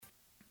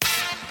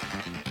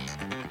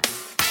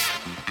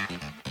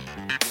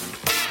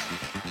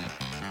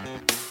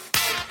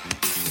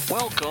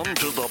Welcome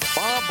to the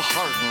Bob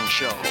Harden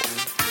Show,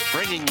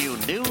 bringing you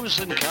news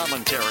and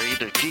commentary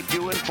to keep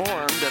you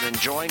informed and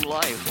enjoying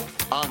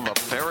life on the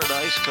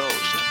Paradise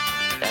Coast.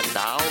 And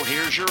now,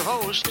 here's your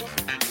host,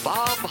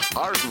 Bob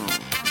Harden.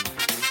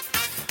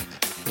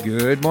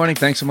 Good morning.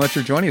 Thanks so much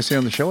for joining us here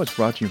on the show. It's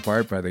brought to you in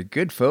part by the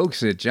good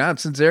folks at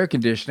Johnson's Air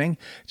Conditioning.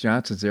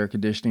 Johnson's Air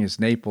Conditioning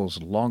is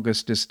Naples'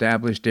 longest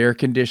established air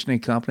conditioning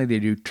company. They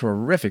do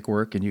terrific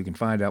work, and you can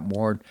find out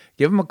more.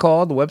 Give them a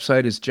call. The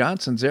website is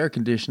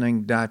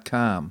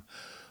johnsonsairconditioning.com.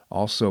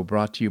 Also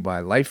brought to you by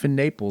Life in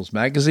Naples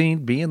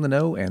magazine. Be in the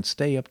know and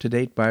stay up to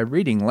date by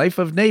reading Life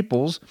of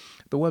Naples.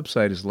 The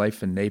website is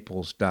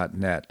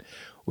lifeinnaples.net.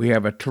 We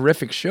have a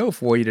terrific show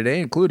for you today,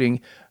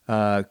 including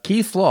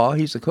Keith Flaugh.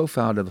 He's the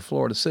co-founder of the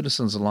Florida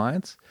Citizens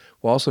Alliance.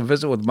 We'll also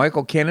visit with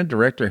Michael Cannon,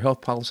 Director of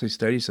Health Policy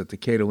Studies at the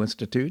Cato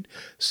Institute,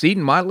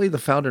 Seton Motley, the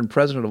founder and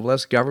president of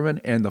Less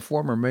Government, and the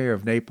former Mayor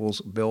of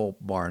Naples, Bill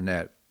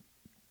Barnett.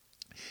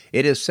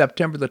 It is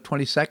September the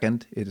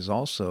 22nd. It is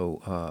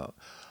also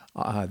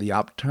the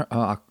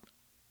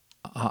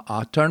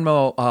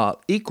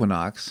autumnal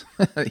equinox.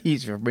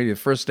 He's maybe the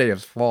first day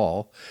of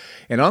fall.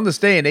 And on this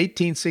day in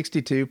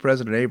 1862,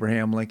 President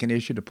Abraham Lincoln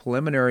issued a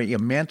preliminary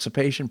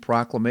Emancipation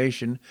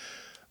Proclamation,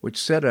 which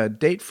set a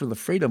date for the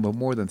freedom of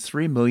more than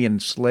 3 million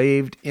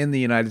enslaved in the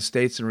United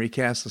States and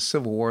recast the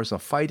Civil War as a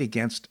fight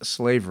against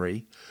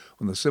slavery.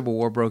 When the Civil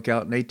War broke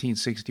out in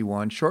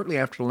 1861, shortly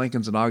after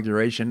Lincoln's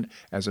inauguration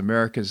as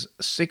America's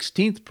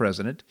 16th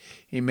president,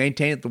 he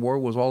maintained that the war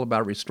was all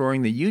about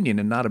restoring the Union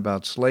and not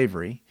about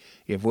slavery.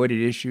 He avoided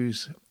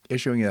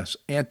issuing an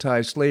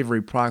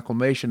anti-slavery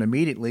proclamation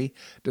immediately,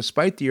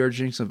 despite the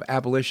urgings of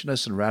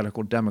abolitionists and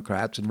radical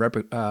Democrats and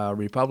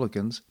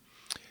Republicans,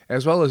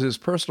 as well as his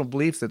personal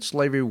belief that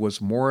slavery was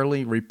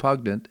morally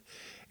repugnant.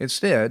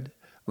 Instead,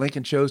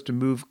 Lincoln chose to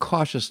move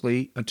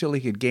cautiously until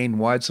he could gain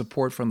wide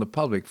support from the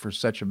public for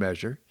such a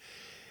measure.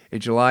 In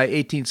July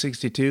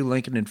 1862,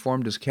 Lincoln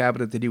informed his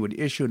cabinet that he would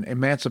issue an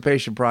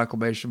Emancipation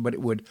Proclamation, but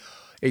it would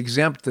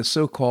exempt the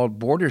so-called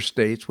border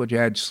states, which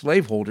had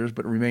slaveholders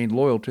but remained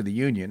loyal to the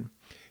Union.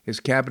 His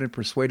cabinet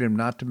persuaded him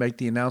not to make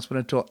the announcement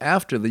until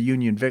after a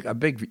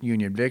big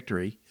Union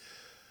victory.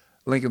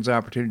 Lincoln's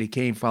opportunity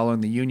came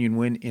following the Union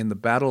win in the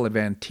Battle of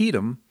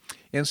Antietam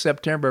in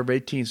September of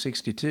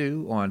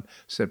 1862. On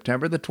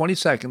September the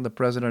 22nd, the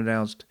president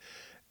announced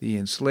the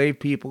enslaved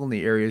people in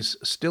the areas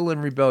still in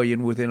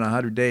rebellion within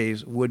 100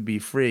 days would be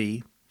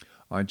free.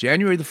 On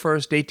January the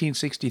 1st,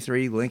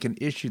 1863, Lincoln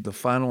issued the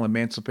final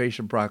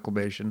Emancipation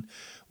Proclamation,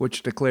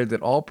 which declared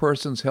that all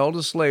persons held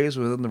as slaves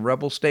within the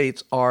rebel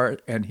states are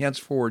and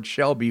henceforward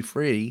shall be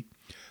free.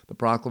 The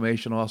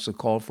proclamation also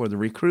called for the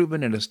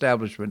recruitment and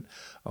establishment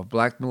of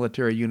black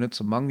military units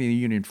among the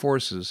Union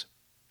forces.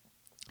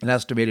 An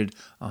estimated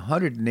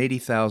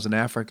 180,000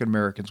 African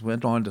Americans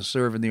went on to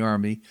serve in the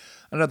Army.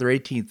 Another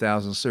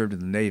 18,000 served in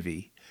the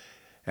Navy.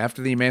 After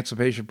the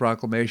Emancipation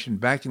Proclamation,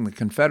 backing the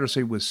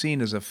Confederacy was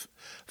seen as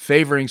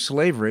favoring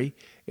slavery.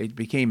 It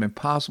became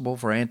impossible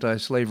for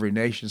anti-slavery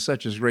nations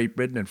such as Great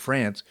Britain and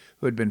France,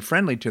 who had been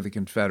friendly to the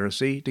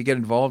Confederacy, to get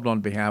involved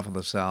on behalf of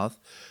the South.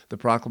 The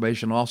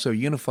proclamation also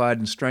unified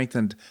and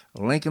strengthened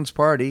Lincoln's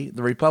party,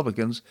 the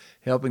Republicans,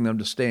 helping them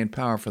to stay in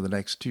power for the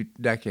next 2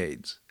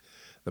 decades.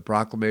 The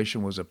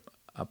proclamation was a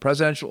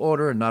presidential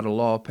order and not a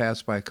law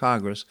passed by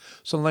Congress,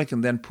 so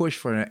Lincoln then pushed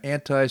for an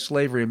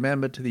anti-slavery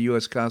amendment to the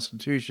U.S.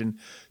 Constitution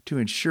to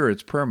ensure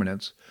its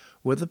permanence.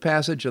 With the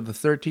passage of the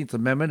 13th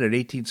Amendment in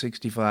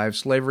 1865,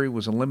 slavery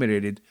was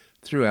eliminated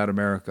throughout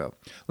America.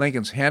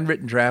 Lincoln's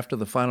handwritten draft of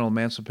the final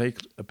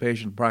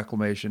Emancipation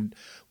Proclamation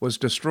was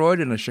destroyed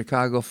in a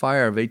Chicago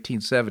fire of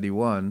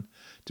 1871.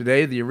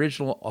 Today, the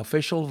original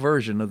official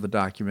version of the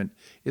document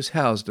is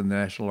housed in the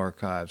National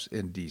Archives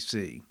in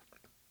D.C.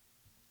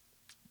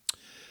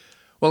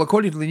 Well,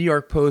 according to the New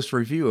York Post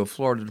review of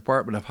Florida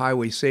Department of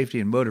Highway Safety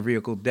and Motor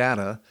Vehicle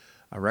data,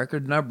 a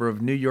record number of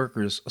New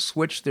Yorkers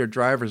switched their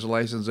driver's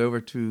license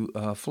over to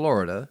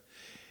Florida.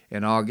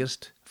 In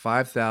August,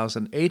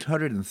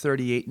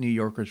 5,838 New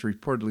Yorkers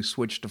reportedly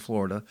switched to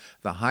Florida,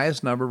 the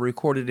highest number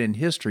recorded in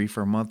history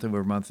for a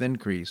month-over-month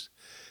increase.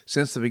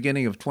 Since the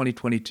beginning of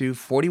 2022,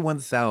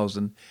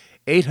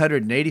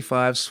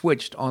 41,885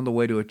 switched on the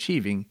way to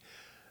achieving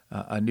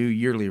a new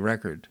yearly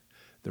record.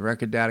 The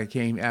record data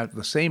came out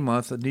the same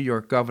month that New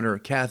York Governor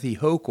Kathy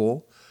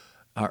Hochul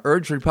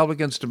urged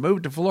Republicans to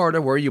move to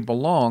Florida where you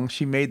belong.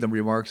 She made the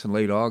remarks in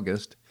late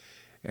August.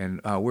 And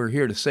we're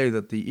here to say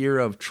that the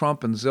era of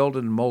Trump and Zeldin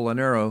and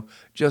Molinaro,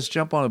 just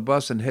jump on a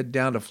bus and head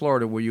down to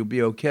Florida where you'll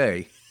be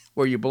okay,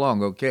 where you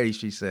belong, okay,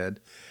 she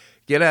said.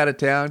 Get out of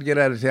town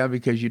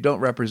because you don't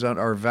represent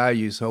our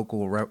values,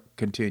 Hochul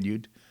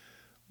continued.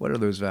 What are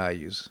those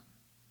values?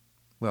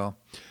 Well,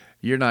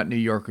 you're not New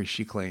Yorkers,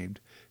 she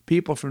claimed.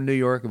 People from New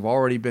York have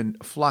already been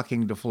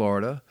flocking to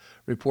Florida.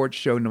 Reports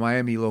show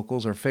Miami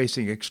locals are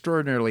facing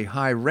extraordinarily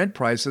high rent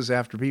prices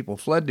after people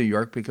fled New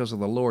York because of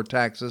the lower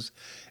taxes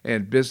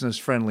and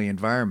business-friendly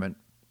environment.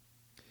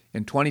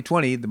 In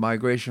 2020, the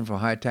migration from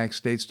high-tax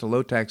states to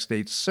low-tax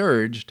states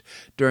surged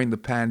during the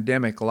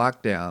pandemic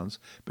lockdowns.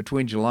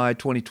 Between July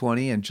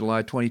 2020 and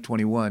July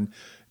 2021,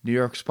 New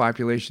York's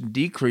population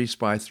decreased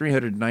by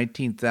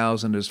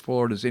 319,000 as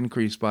Florida's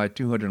increased by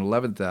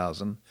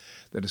 211,000.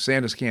 The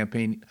DeSantis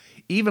campaign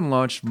even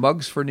launched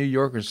mugs for New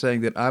Yorkers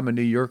saying that I'm a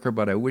New Yorker,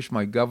 but I wish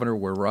my governor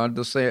were Ron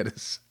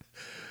DeSantis.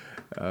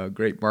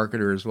 Great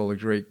marketer as well as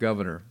great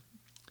governor.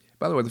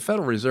 By the way, the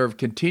Federal Reserve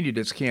continued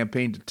its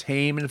campaign to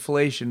tame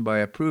inflation by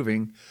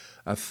approving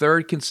a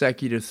third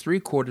consecutive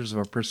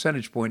 0.75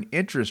 percentage point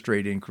interest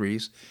rate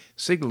increase,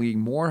 signaling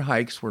more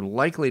hikes were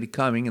likely to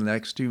coming in the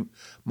next two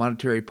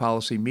monetary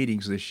policy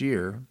meetings this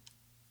year.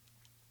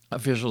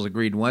 Officials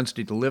agreed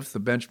Wednesday to lift the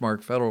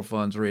benchmark federal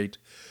funds rate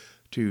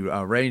to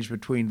range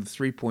between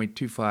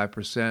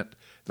 3.25%,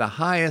 the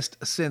highest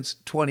since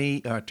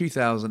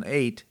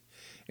 2008.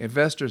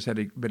 Investors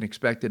had been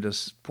expected a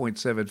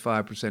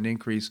 0.75%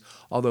 increase,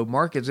 although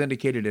markets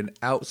indicated an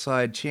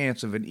outside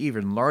chance of an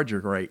even larger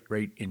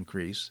rate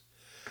increase.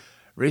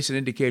 Recent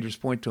indicators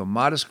point to a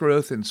modest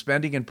growth in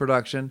spending and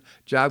production.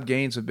 Job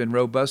gains have been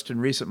robust in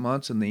recent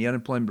months, and the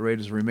unemployment rate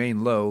has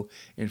remained low.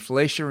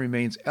 Inflation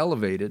remains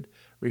elevated,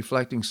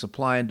 reflecting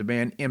supply and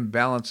demand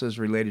imbalances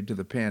related to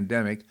the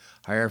pandemic,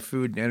 higher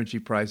food and energy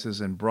prices,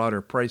 and broader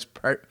price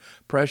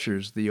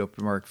pressures, the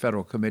Open Market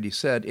Federal Committee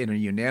said in a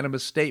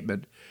unanimous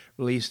statement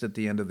released at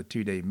the end of the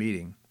two-day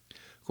meeting.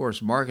 Of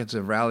course, markets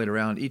have rallied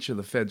around each of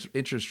the Fed's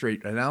interest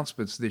rate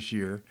announcements this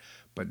year,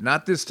 but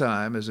not this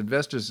time, as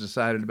investors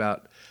decided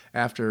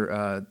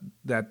after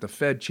that the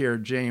Fed Chair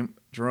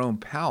Jerome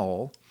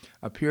Powell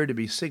appeared to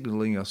be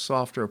signaling a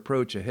softer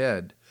approach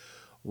ahead.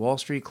 Wall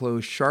Street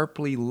closed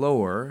sharply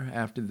lower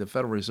after the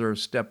Federal Reserve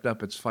stepped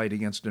up its fight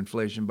against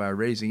inflation by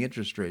raising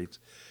interest rates.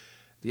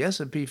 The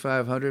S&P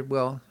 500,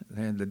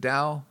 and the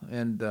Dow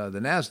and the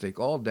NASDAQ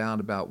all down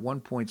about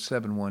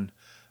 1.71%.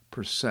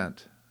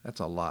 That's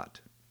a lot.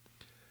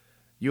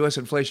 U.S.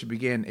 inflation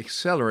began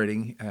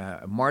accelerating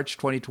March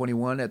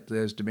 2021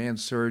 as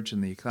demand surged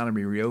and the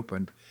economy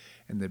reopened,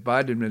 and the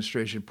Biden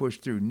administration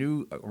pushed through a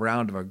new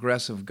round of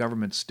aggressive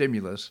government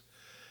stimulus.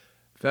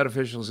 Fed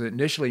officials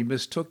initially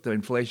mistook the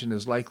inflation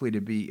as likely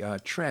to be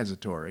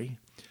transitory,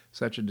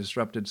 such a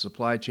disrupted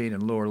supply chain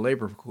and lower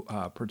labor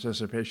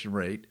participation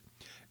rate.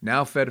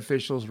 Now Fed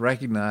officials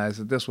recognize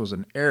that this was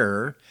an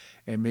error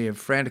and may have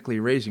frantically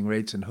raising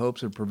rates in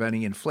hopes of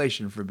preventing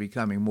inflation from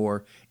becoming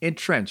more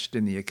entrenched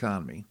in the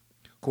economy.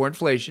 Core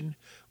inflation,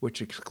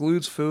 which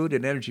excludes food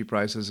and energy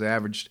prices,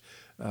 averaged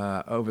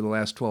over the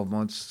last 12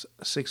 months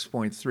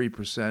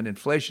 6.3%.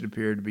 Inflation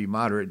appeared to be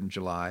moderate in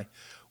July,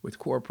 with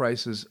core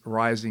prices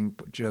rising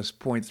just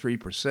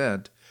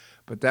 0.3%.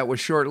 But that was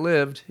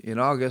short-lived. In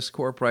August,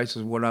 core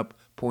prices went up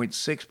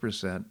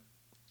 0.6%.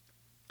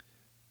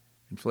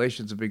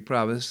 Inflation's a big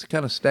problem. This is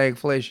kind of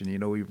stagflation.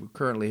 We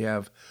currently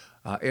have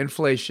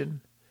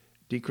inflation,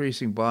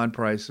 decreasing bond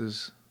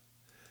prices.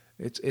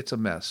 It's a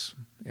mess,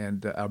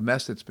 and a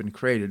mess that's been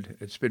created.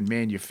 It's been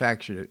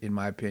manufactured, in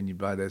my opinion,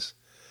 by this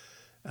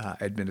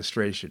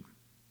administration.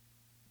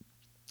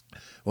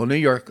 Well, New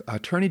York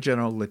Attorney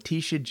General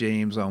Letitia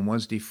James on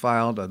Wednesday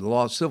filed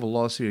a civil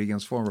lawsuit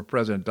against former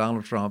President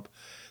Donald Trump,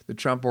 the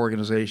Trump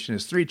Organization,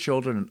 his three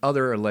children, and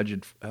others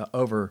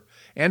over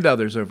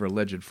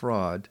alleged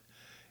fraud.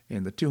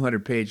 In the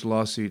 200-page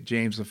lawsuit,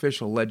 James'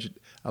 official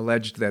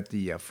alleged that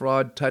the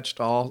fraud touched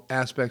all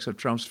aspects of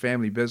Trump's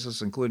family business,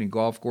 including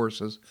golf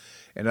courses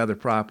and other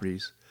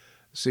properties.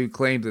 The suit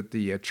claimed that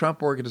the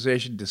Trump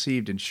Organization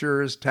deceived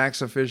insurers,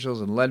 tax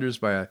officials, and lenders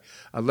by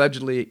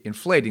allegedly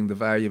inflating the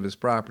value of his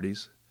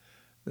properties.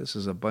 This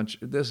is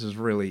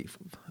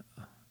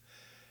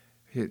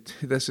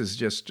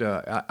just,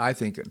 I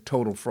think, a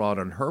total fraud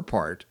on her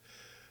part,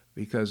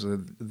 because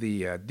of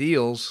the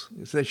deals.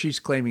 She's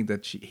claiming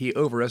that he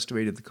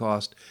overestimated the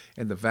cost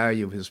and the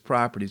value of his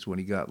properties when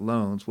he got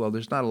loans. Well,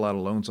 there's not a lot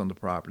of loans on the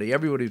property.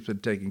 Everybody's been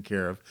taken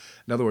care of.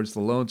 In other words,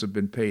 the loans have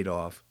been paid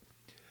off.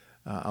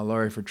 A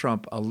lawyer for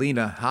Trump,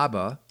 Alina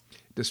Habba,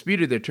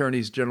 disputed the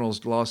Attorney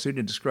General's lawsuit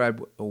and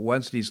described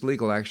Wednesday's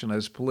legal action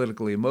as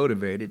politically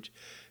motivated.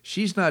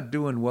 She's not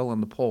doing well in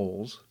the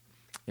polls,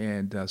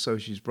 and so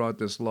she's brought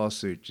this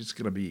lawsuit. It's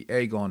going to be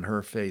egg on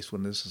her face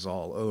when this is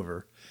all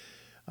over.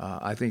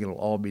 I think it'll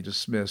all be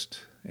dismissed,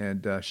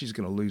 and she's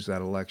going to lose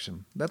that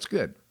election. That's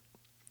good.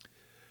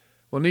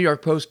 Well, New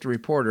York Post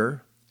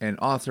reporter and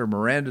author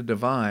Miranda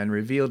Devine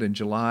revealed in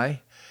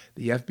July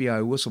the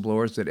FBI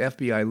whistleblowers that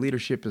FBI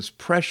leadership is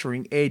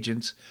pressuring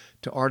agents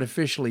to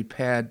artificially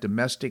pad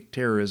domestic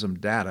terrorism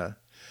data.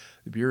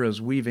 The Bureau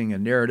is weaving a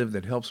narrative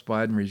that helps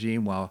Biden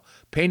regime while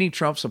painting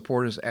Trump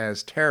supporters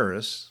as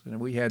terrorists. And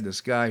we had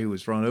this guy who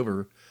was run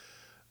over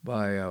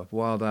by a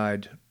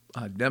wild-eyed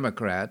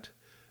Democrat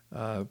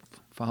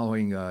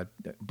following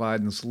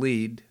Biden's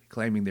lead,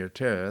 claiming they're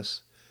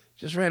terrorists.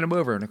 Just ran him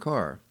over in a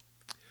car.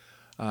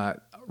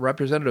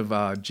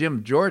 Representative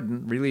Jim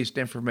Jordan released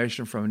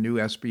information from a new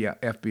FBI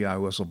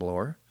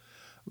whistleblower.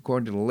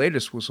 According to the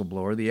latest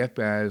whistleblower, the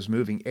FBI is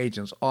moving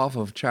agents off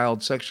of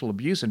child sexual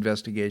abuse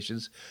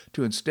investigations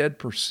to instead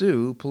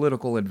pursue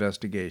political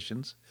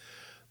investigations.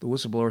 The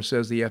whistleblower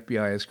says the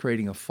FBI is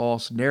creating a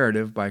false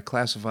narrative by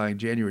classifying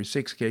January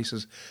 6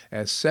 cases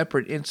as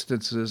separate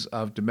instances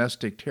of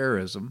domestic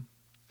terrorism.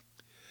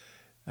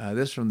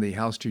 This from the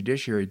House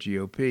Judiciary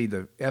GOP.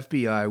 The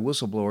FBI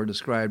whistleblower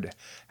described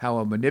how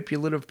a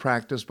manipulative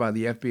practice by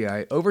the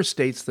FBI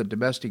overstates the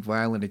domestic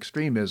violent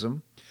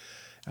extremism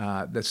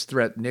that's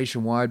threat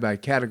nationwide by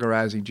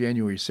categorizing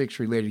January 6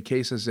 related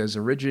cases as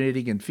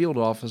originating in field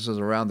offices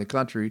around the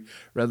country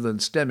rather than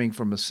stemming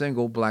from a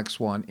single black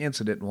swan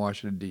incident in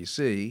Washington,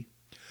 D.C.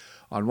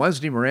 On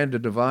Wednesday, Miranda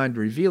Devine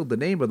revealed the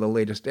name of the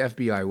latest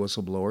FBI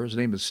whistleblower. His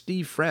name is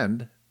Steve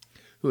Friend,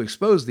 who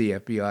exposed the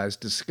FBI's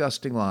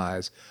disgusting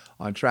lies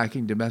on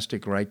tracking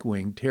domestic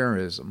right-wing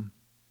terrorism.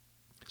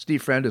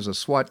 Steve Friend is a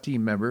SWAT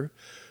team member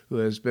who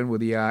has been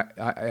with the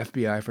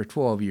FBI for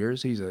 12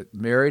 years. He's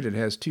married and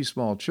has 2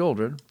 small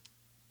children.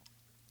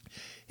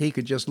 He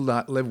could just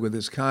not live with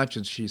his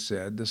conscience, she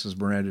said. This is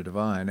Miranda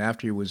Devine.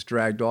 After he was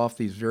dragged off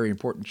these very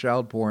important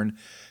child porn,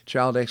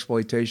 child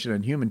exploitation,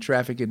 and human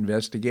trafficking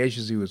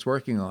investigations he was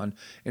working on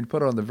and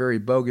put on the very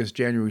bogus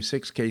January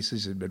 6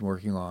 cases he'd been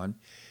working on,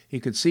 he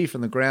could see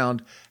from the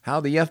ground how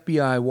the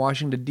FBI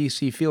Washington,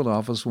 D.C. field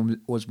office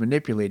was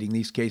manipulating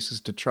these cases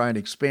to try and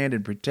expand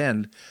and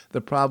pretend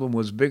the problem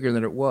was bigger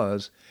than it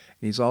was.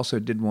 And he also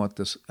didn't want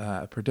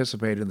to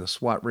participate in the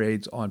SWAT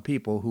raids on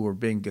people who were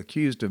being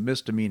accused of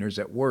misdemeanors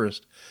at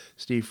worst.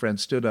 Steve Friend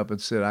stood up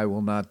and said, "I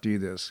will not do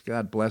this."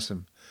 God bless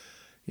him.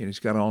 He's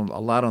got a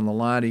lot on the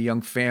line, a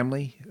young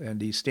family, and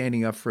he's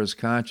standing up for his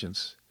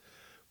conscience.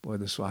 Boy,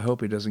 I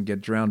hope he doesn't get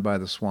drowned by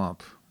the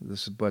swamp.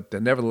 But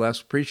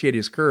nevertheless, appreciate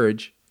his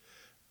courage.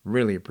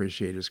 Really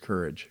appreciate his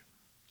courage.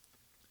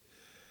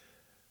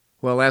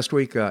 Well, last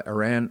week,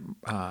 Iranian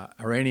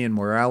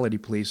morality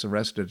police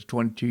arrested a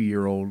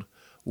 22-year-old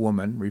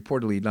woman,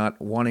 reportedly not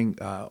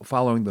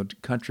following the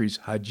country's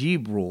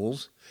hijab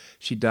rules.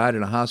 She died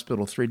in a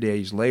hospital 3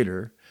 days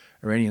later.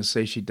 Iranians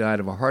say she died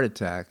of a heart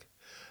attack.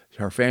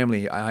 Her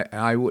family,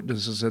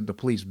 eyewitnesses said the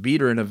police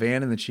beat her in a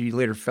van and that she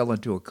later fell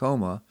into a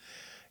coma.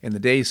 In the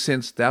days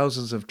since,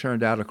 thousands have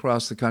turned out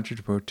across the country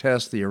to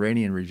protest the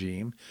Iranian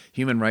regime.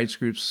 Human rights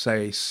groups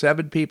say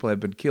 7 people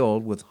have been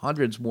killed, with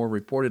hundreds more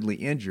reportedly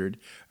injured.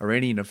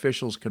 Iranian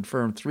officials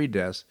confirmed 3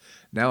 deaths.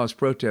 Now, as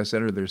protests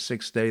enter their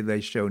 6th day, they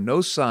show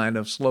no sign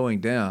of slowing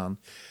down.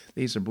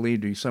 These are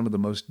believed to be some of the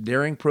most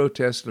daring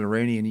protests in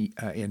Iranian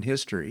in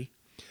history.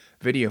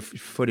 Video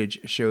footage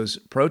shows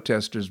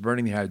protesters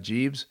burning the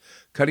hijabs,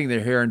 cutting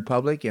their hair in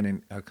public, and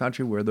in a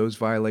country where those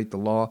violate the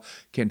law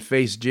can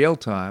face jail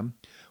time.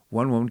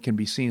 One woman can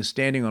be seen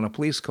standing on a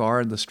police car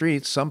in the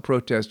streets. Some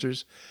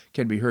protesters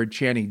can be heard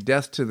chanting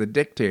 "Death to the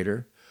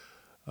Dictator."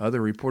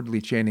 Others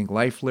reportedly chanting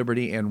 "Life,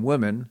 Liberty, and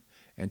Women."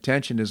 And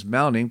tension is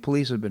mounting.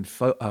 Police have been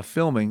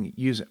filmed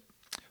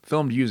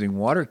using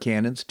water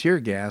cannons,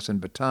 tear gas,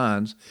 and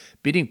batons,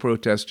 beating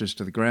protesters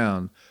to the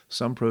ground.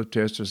 Some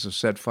protesters have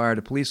set fire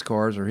to police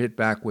cars or hit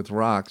back with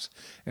rocks,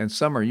 and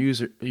some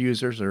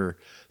users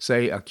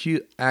say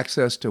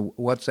access to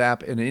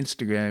WhatsApp and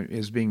Instagram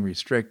is being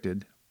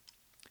restricted.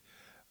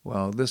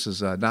 Well, this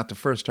is not the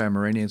first time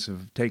Iranians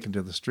have taken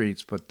to the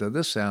streets, but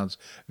this sounds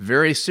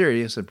very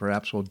serious and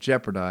perhaps will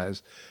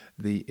jeopardize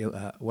the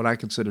what I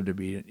consider to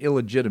be an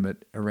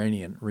illegitimate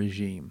Iranian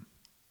regime.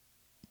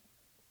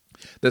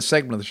 This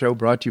segment of the show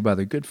brought to you by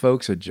the good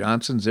folks at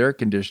Johnson's Air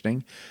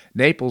Conditioning,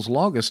 Naples'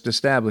 longest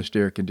established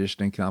air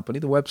conditioning company.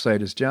 The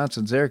website is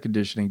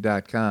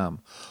johnsonsairconditioning.com.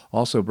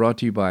 Also brought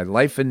to you by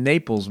Life in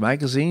Naples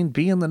magazine.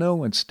 Be in the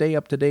know and stay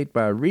up to date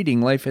by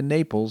reading Life in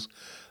Naples.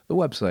 The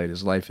website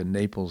is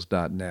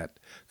lifeinnaples.net.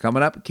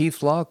 Coming up, Keith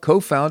Flaugh,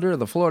 co-founder of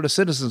the Florida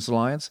Citizens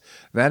Alliance.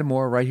 That and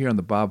more right here on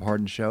The Bob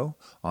Harden Show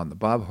on the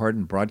Bob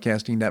Harden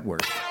Broadcasting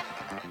Network.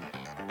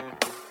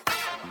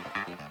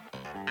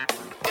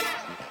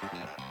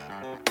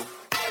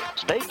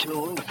 Stay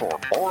tuned for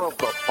more of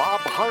The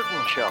Bob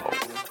Harden Show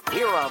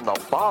here on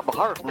the Bob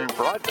Harden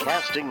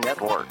Broadcasting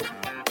Network.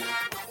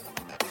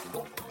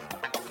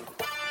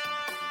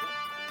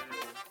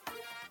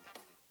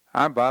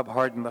 I'm Bob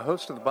Harden, the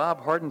host of The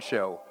Bob Harden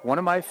Show. One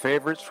of my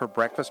favorites for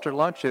breakfast or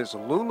lunch is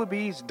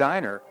Lulabee's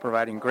Diner,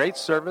 providing great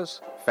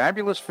service,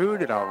 fabulous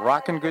food, and a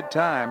rockin' good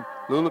time.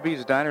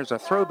 Lulabee's Diner is a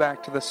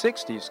throwback to the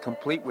 60s,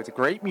 complete with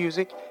great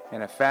music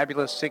and a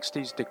fabulous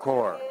 60s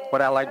decor.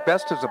 What I like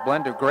best is a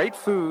blend of great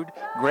food,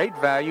 great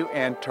value,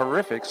 and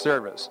terrific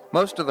service.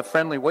 Most of the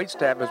friendly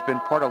waitstaff has been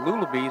part of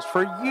Lulabee's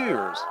for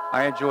years.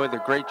 I enjoy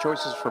the great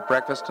choices for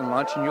breakfast and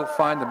lunch, and you'll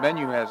find the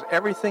menu has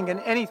everything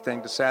and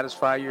anything to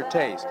satisfy your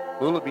taste.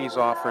 Lulabee's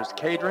offers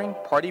catering,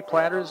 party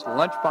platters,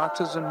 lunch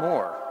boxes, and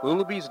more.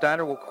 Lulabee's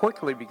Diner will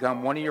quickly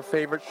become one of your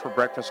favorites for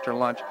breakfast or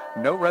lunch.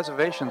 No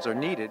reservations are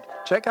needed.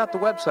 Check out the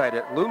website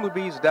at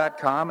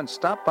lulabees.com and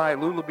stop by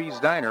Lulabee's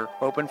Diner,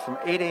 open from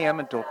 8 a.m.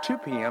 until 2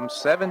 p.m.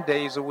 7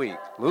 days a week.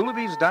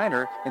 Lulabee's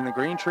Diner in the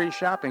Green Tree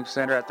Shopping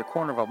Center at the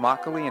corner of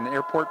Immokalee and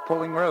Airport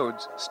Pulling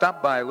Roads.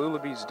 Stop by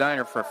Lulabee's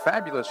Diner for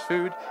fabulous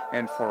food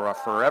and for a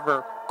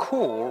forever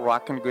cool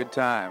rockin' good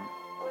time.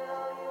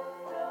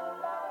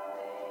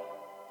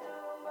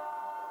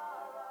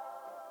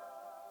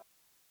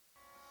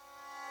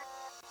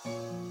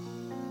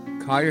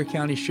 Collier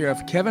County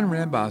Sheriff Kevin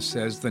Rambas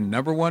says the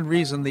number one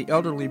reason the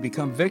elderly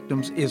become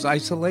victims is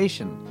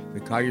isolation. The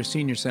Collier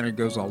Senior Center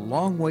goes a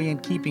long way in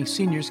keeping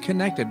seniors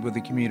connected with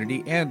the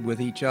community and with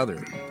each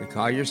other. The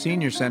Collier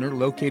Senior Center,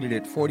 located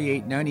at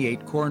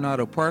 4898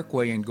 Coronado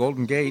Parkway in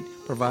Golden Gate,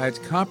 provides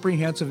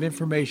comprehensive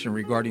information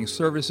regarding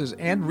services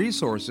and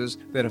resources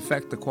that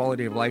affect the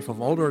quality of life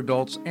of older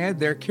adults and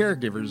their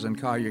caregivers in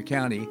Collier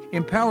County,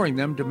 empowering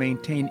them to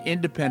maintain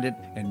independent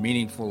and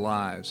meaningful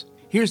lives.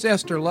 Here's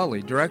Esther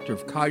Lully, Director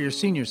of Collier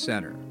Senior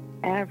Center.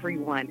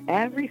 Everyone,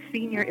 every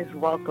senior is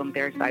welcome.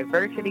 There's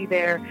diversity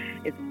there.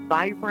 It's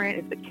vibrant.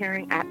 It's a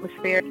caring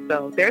atmosphere.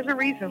 So there's a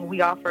reason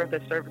we offer the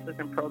services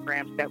and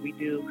programs that we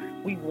do.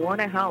 We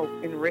want to help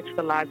enrich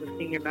the lives of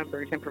senior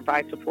members and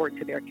provide support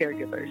to their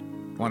caregivers.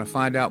 Want to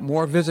find out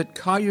more? Visit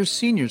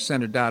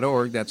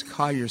collierseniorcenter.org. That's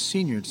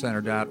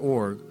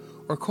collierseniorcenter.org.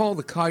 Or call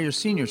the Collier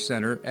Senior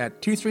Center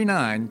at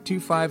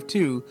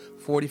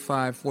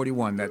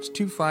 239-252-4541. That's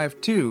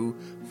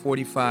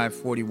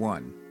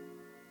 252-4541.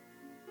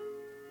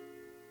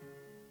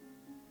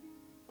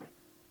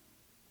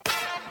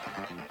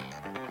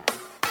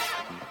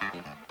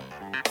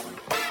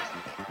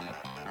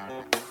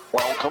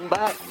 Welcome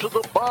back to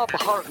the Bob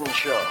Harden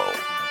Show.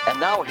 And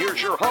now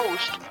here's your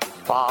host,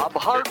 Bob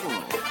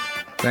Harden.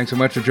 Thanks so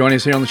much for joining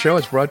us here on the show.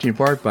 It's brought to you in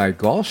part by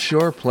Gulf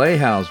Shore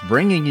Playhouse,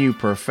 bringing you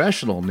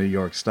professional New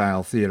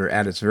York-style theater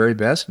at its very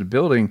best and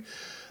building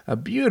a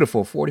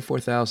beautiful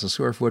 44,000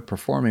 square foot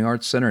performing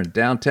arts center in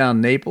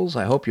downtown Naples.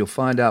 I hope you'll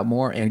find out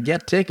more and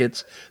get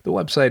tickets. The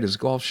website is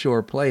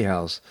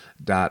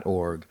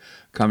gulfshoreplayhouse.org.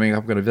 Coming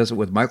up, I'm going to visit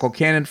with Michael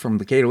Cannon from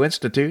the Cato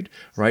Institute.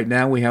 Right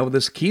now we have with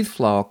us Keith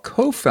Flaugh,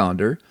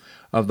 co-founder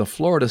of the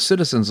Florida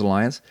Citizens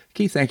Alliance.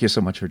 Keith, thank you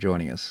so much for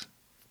joining us.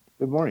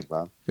 Good morning,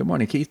 Bob. Good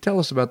morning, Keith. Tell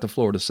us about the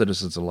Florida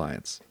Citizens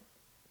Alliance.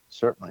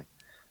 Certainly.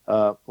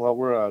 Well,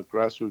 we're a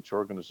grassroots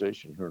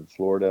organization here in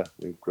Florida.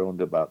 We've grown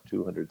to about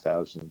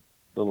 200,000, a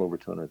little over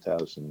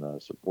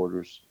 200,000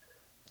 supporters.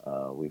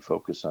 We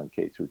focus on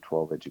K through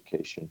 12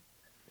 education.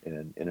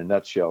 And in a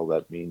nutshell,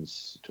 that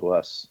means to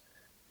us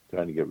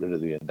trying to get rid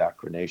of the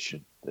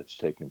indoctrination that's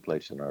taking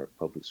place in our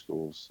public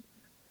schools,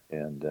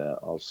 and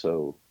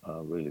also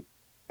really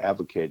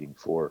advocating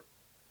for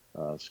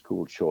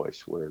school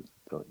choice, where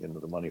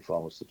the money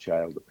follows the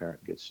child. The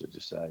parent gets to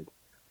decide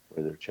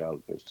where their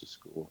child goes to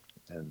school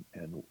and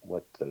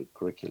what the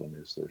curriculum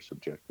is they're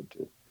subjected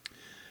to.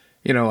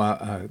 You know,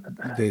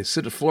 the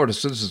Florida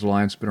Citizens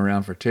Alliance has been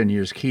around for 10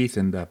 years. Keith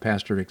and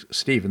Pastor Rick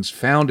Stevens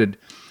founded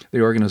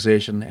the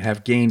organization,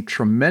 have gained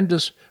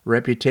tremendous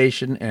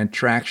reputation and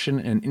traction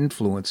and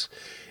influence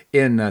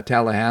in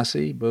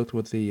Tallahassee, both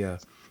with the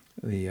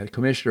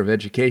Commissioner of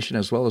Education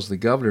as well as the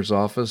Governor's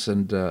Office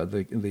and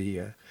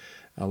the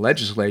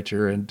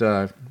legislature, and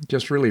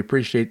just really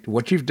appreciate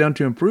what you've done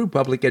to improve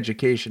public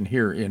education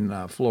here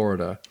in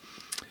Florida.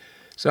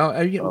 So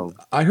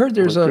I heard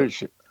there's a...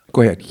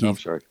 Go ahead,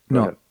 Keith.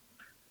 No,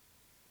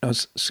 I'm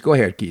sorry. Go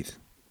ahead, Keith.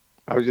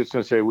 I was just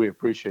going to say we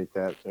appreciate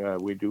that.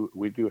 We do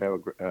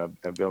have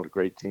built a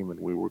great team, and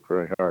we work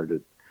very hard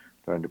at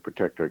trying to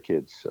protect our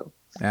kids. So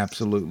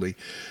absolutely.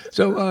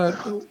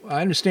 So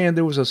I understand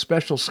there was a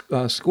special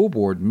school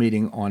board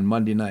meeting on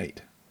Monday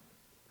night.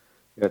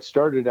 It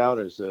started out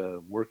as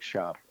a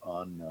workshop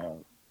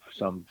on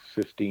some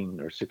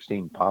 15 or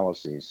 16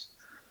 policies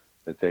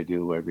that they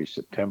do every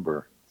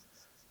September.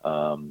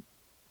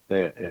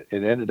 It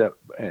ended up,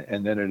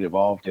 and then it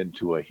evolved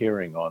into a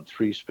hearing on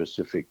 3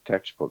 specific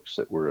textbooks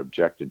that were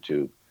objected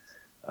to,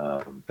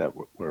 that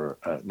were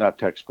not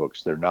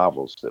textbooks, they're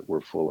novels that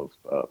were full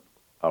of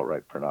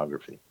outright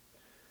pornography.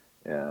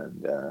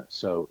 And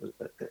so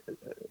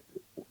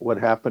what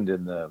happened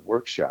in the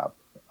workshop,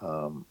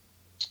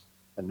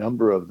 a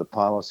number of the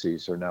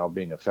policies are now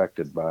being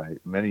affected by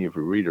many of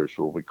your readers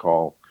will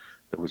recall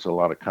there was a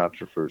lot of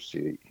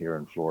controversy here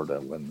in Florida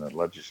when the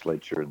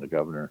legislature and the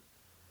governor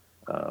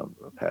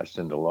passed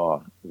into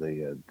law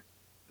the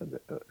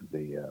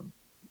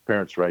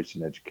Parents' Rights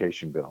in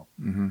Education bill.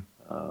 Mm-hmm.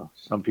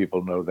 Some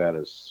people know that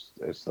as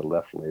the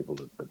left label,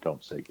 the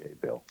Don't Say Gay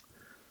bill.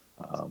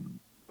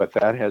 But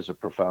that has a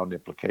profound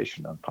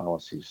implication on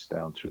policies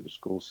down through the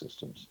school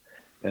systems.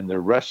 And they're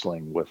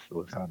wrestling with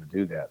how to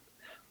do that.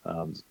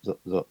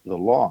 The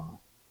law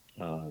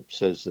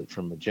says that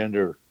from a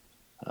gender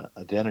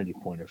identity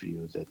point of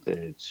view, that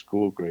the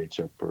school grades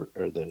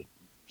the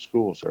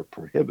schools are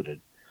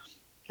prohibited,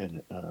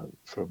 and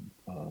from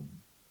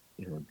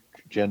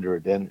gender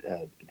identity,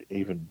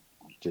 even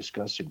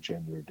discussing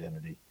gender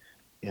identity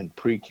in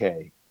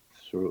pre-K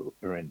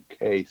or in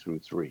K through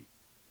 3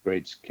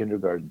 grades,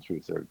 kindergarten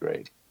through 3rd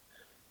grade.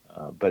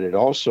 But it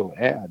also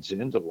adds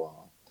into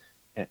law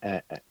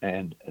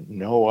and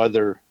no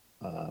other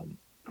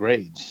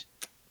grades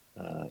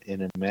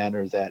in a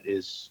manner that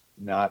is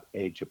not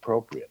age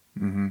appropriate.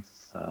 Mm-hmm.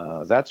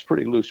 That's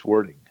pretty loose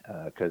wording,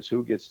 because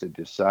who gets to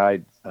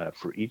decide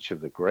for each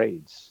of the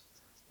grades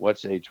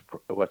what's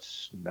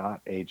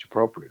not age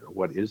appropriate, or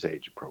what is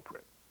age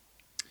appropriate?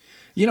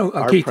 You know,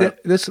 Keith,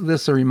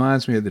 this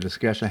reminds me of the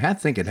discussion. I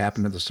think it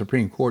happened at the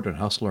Supreme Court in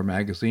Hustler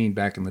magazine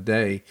back in the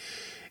day.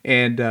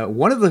 And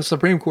one of the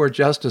Supreme Court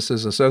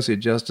justices, associate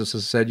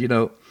justices, said,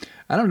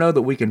 I don't know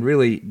that we can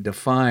really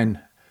define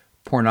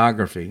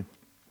pornography,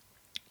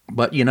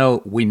 but,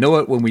 we know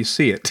it when we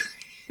see it.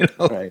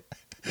 Right.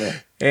 Yeah.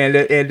 And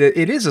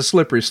it is a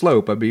slippery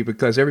slope,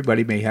 because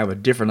everybody may have a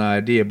different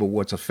idea about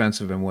what's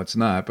offensive and what's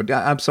not. But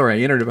I'm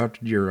sorry, I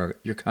interrupted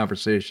your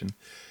conversation.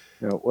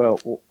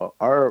 Well,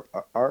 our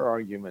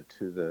argument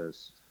to the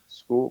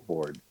school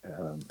board,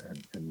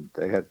 and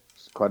they had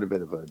quite a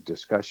bit of a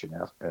discussion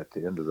at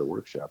the end of the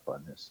workshop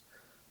on this,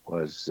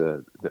 was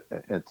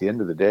at the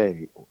end of the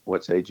day,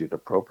 what's age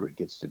appropriate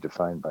gets to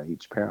defined by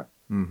each parent,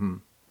 mm-hmm.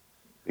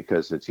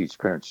 because it's each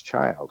parent's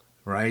child,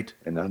 right?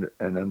 And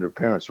under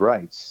parents'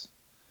 rights,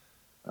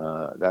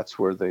 that's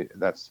where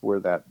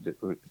that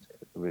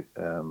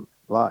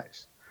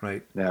lies.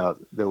 Right. Now,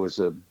 there was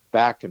a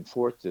back and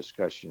forth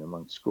discussion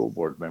among school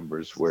board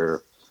members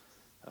where,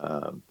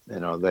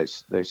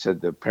 they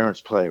said the parents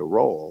play a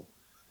role,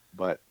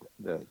 but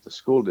the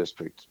school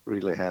district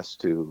really has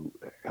to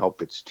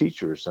help its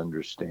teachers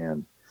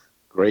understand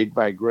grade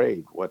by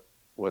grade what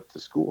the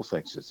school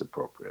thinks is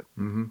appropriate.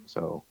 Mm-hmm.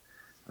 So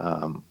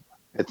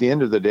at the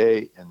end of the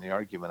day, and the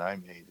argument I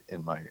made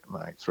in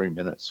my 3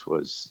 minutes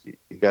was,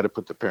 you got to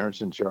put the parents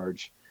in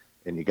charge,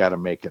 and you got to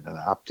make it an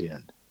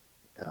opt-in,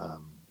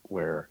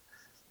 where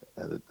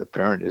the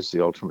parent is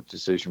the ultimate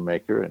decision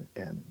maker,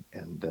 and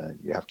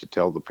you have to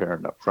tell the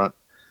parent up front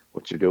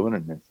what you're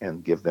doing,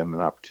 and give them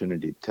an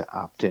opportunity to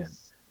opt in,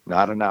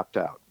 not an opt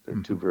out. They're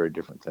mm-hmm. two very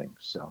different things.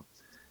 So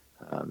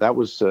that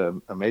was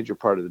a major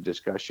part of the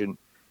discussion.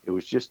 It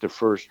was just a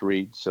first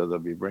read, so they'll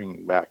be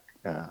bringing back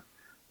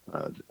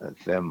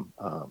them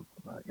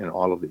in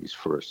all of these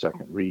for a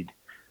second read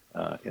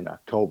in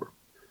October,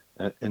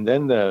 and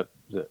then the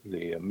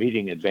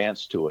meeting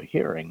advanced to a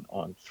hearing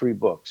on 3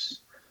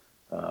 books,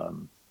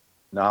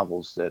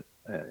 novels that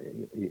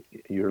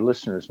your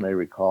listeners may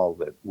recall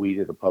that we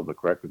did a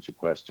public records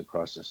request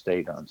across the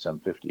state on some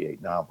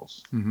 58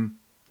 novels mm-hmm.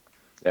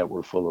 that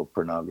were full of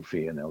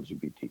pornography and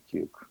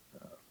LGBTQ.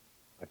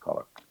 I call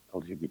it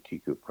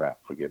LGBTQ crap.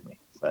 Forgive me,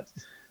 but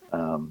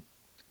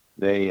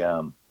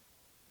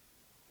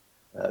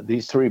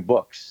these 3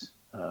 books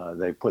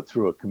they put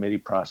through a committee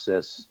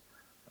process.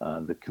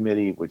 The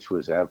committee, which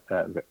was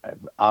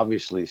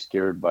obviously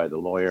steered by the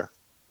lawyer,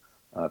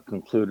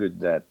 concluded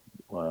that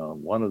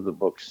one of the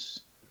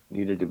books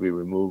needed to be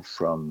removed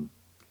from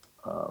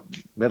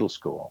middle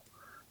school,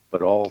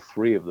 but all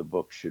 3 of the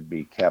books should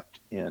be kept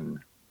in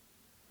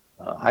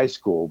high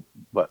school,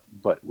 but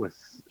with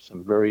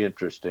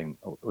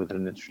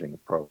an interesting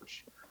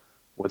approach.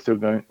 What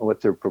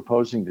they're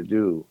proposing to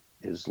do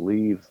is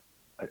leave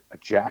a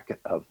jacket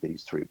of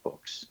these 3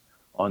 books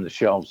on the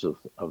shelves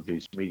of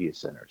these media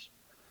centers,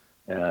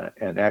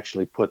 and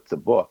actually put the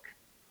book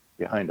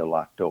behind a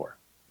locked door.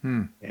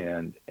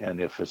 And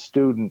if a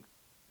student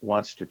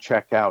wants to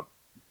check out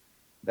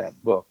that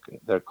book,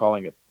 they're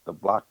calling it the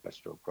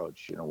blockbuster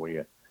approach. Where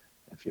you,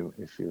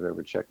 if you've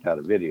ever checked out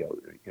a video,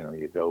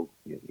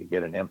 you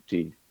get an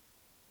empty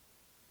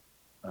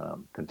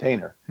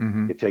container,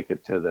 mm-hmm. you take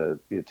it to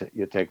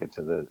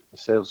the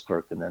sales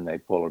clerk, and then they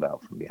pull it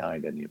out from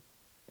behind, and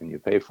you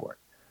pay for it.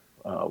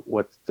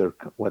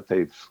 What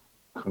they've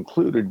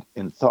concluded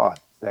in thought,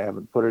 they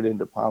haven't put it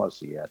into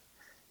policy yet,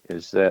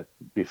 is that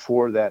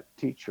before that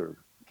teacher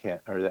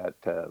or that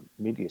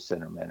media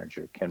center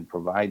manager can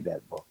provide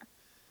that book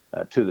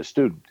to the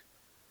student,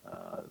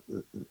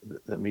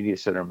 the media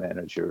center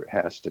manager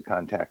has to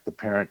contact the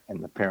parent,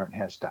 and the parent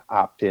has to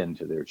opt in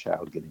to their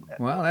child getting that.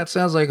 Well, that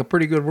sounds like a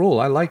pretty good rule.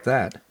 I like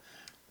that.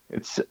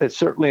 It's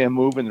certainly a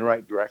move in the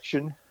right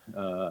direction.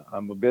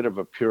 I'm a bit of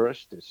a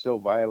purist. It still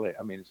violate.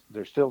 I mean,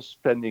 they're still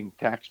spending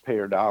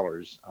taxpayer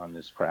dollars on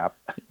this crap,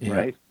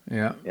 right?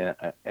 Yeah.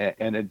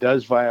 And it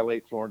does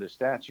violate Florida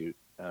statute.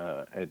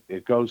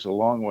 It goes a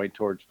long way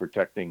towards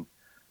protecting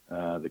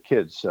the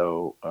kids.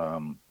 So,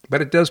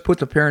 but it does put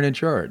the parent in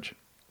charge.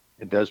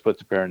 It does put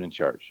the parent in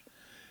charge.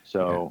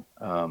 So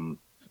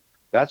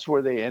that's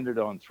where they ended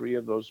on 3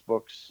 of those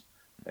books.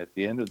 At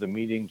the end of the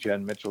meeting,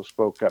 Jen Mitchell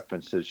spoke up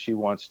and said she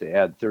wants to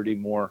add 30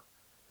 more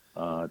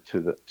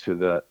to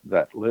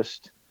that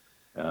list,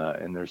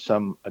 and there's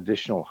some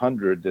additional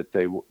 100 that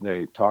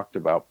they talked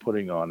about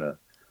putting on a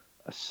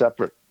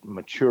separate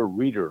mature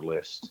reader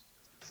list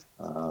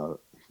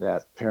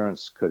that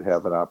parents could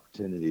have an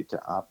opportunity to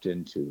opt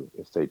into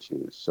if they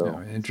choose.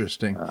 So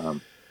interesting.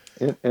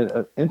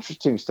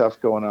 Interesting stuff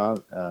going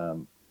on.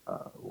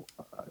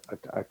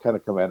 I kind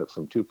of come at it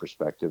from 2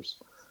 perspectives.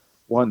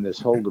 One, this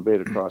whole debate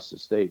across the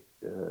state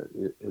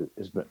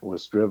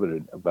was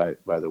driven by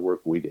the work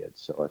we did.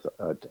 So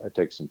I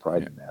take some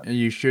pride in that. And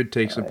you should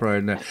take some pride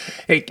in that.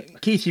 Hey,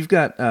 Keith, you've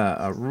got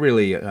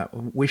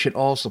we should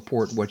all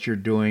support what you're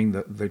doing,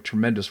 the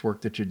tremendous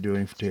work that you're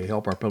doing to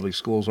help our public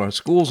schools. Our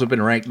schools have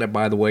been ranked,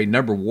 by the way,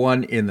 number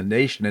 1 in the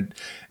nation and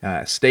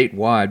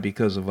statewide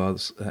because of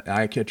us.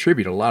 I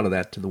attribute a lot of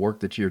that to the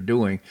work that you're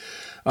doing.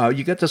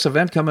 You got this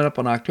event coming up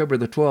on October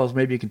the 12th.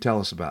 Maybe you can tell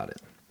us about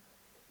it.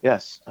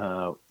 Yes,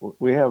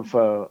 we have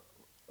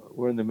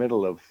we're in the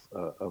middle of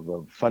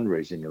a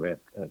fundraising event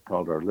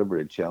called our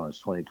Liberated Challenge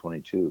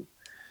 2022,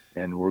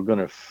 and we're going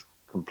to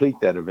complete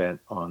that event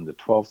on the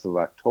 12th of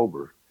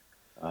October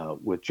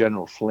with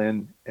General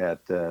Flynn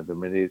at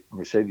the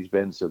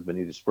Mercedes-Benz of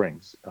Bonita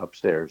Springs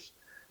upstairs.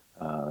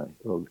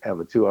 We'll have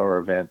a 2-hour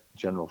event.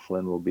 General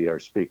Flynn will be our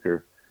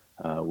speaker.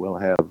 We'll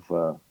have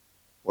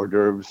hors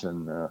d'oeuvres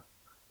and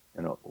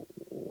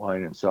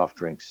wine and soft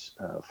drinks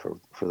for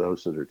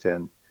those that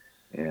attend,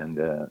 and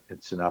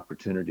it's an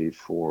opportunity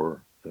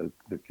for the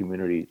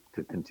community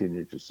to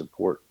continue to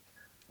support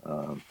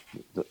the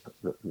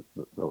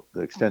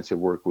extensive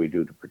work we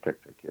do to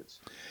protect our kids.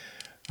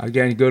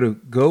 Again, go to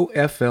goflca.com,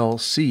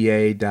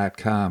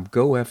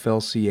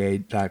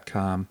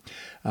 goflca.com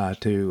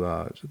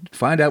to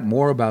find out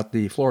more about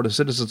the Florida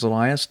Citizens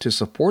Alliance, to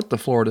support the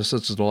Florida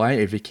Citizens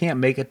Alliance. If you can't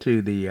make it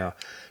to the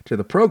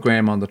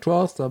program on the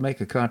 12th, they'll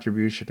make a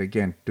contribution.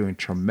 Again, doing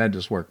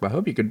tremendous work. But I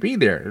hope you could be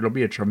there. It'll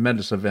be a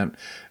tremendous event.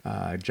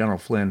 General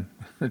Flynn,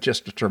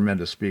 just a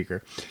tremendous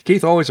speaker.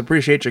 Keith, always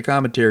appreciate your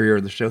commentary here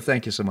on the show.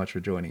 Thank you so much for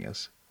joining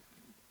us.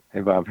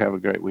 Hey, Bob, have a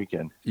great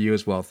weekend. You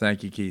as well.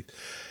 Thank you, Keith.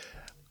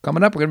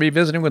 Coming up, we're going to be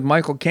visiting with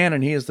Michael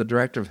Cannon. He is the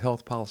Director of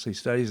Health Policy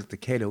Studies at the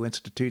Cato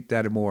Institute.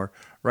 That and more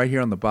right here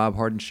on The Bob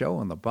Harden Show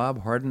on the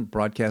Bob Harden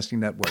Broadcasting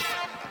Network.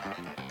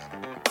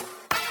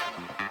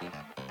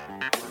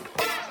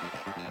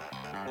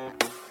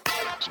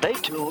 Stay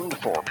tuned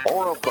for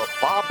more of The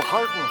Bob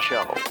Harden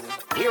Show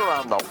here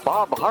on the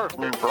Bob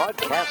Harden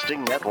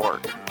Broadcasting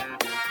Network.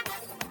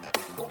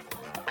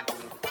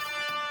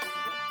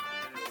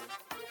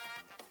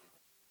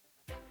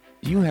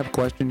 You have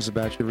questions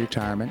about your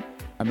retirement?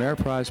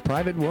 Ameriprise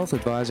Private Wealth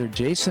Advisor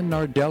Jason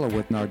Nardella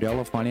with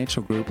Nardella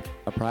Financial Group,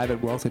 a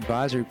private wealth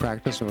advisory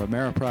practice of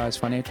Ameriprise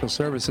Financial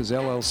Services,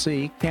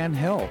 LLC, can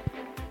help.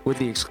 With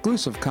the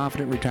exclusive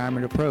Confident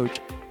Retirement approach,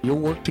 you'll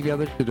work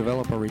together to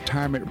develop a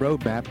retirement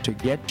roadmap to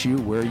get you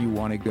where you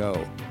want to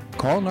go.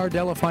 Call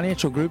Nardella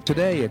Financial Group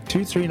today at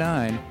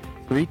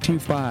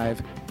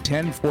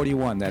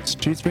 239-325-1041. That's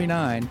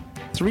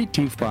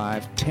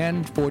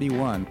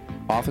 239-325-1041.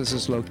 Office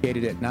is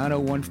located at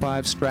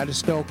 9015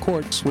 Stratusdale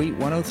Court, Suite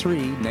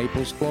 103,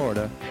 Naples,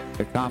 Florida.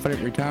 The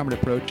Confident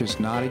Retirement approach is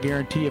not a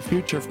guarantee of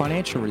future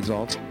financial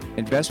results.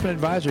 Investment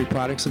advisory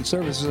products and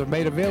services are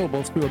made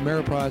available through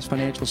Ameriprise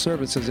Financial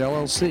Services,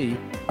 LLC,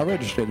 a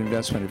registered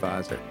investment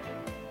advisor.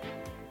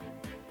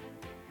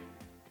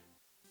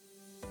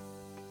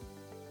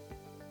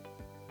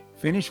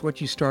 Finish what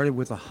you started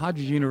with the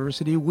Hodges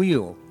University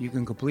Wheel. You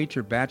can complete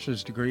your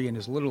bachelor's degree in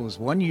as little as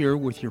 1 year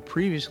with your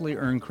previously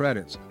earned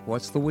credits.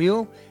 What's the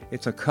Wheel?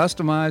 It's a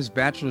customized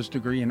bachelor's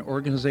degree in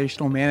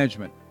organizational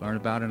management. Learn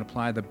about and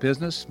apply the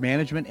business,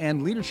 management,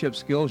 and leadership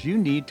skills you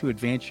need to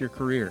advance your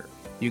career.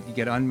 You can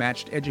get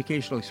unmatched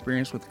educational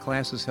experience with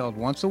classes held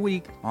once a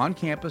week on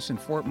campus in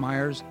Fort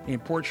Myers, in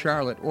Port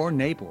Charlotte, or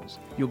Naples.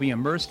 You'll be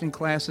immersed in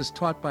classes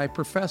taught by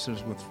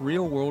professors with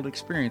real-world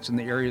experience in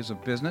the areas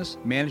of business,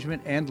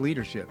 management, and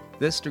leadership.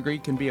 This degree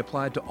can be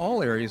applied to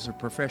all areas of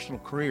professional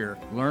career.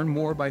 Learn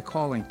more by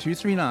calling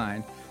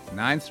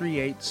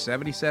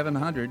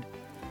 239-938-7700.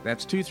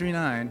 That's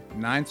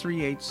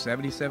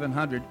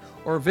 239-938-7700,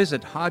 or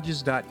visit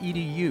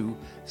hodges.edu.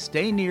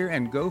 Stay near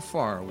and go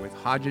far with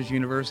Hodges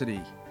University.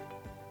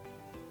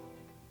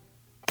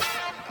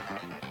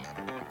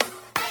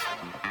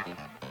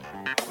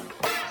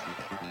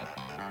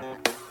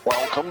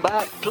 Welcome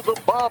back to the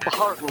Bob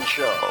Harden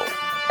Show.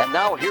 And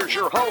now here's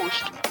your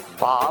host,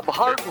 Bob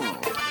Harden.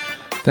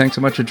 Thanks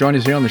so much for joining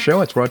us here on the show.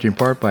 It's brought to you in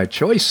part by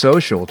Choice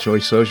Social.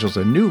 Choice Social is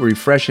a new,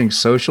 refreshing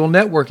social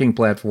networking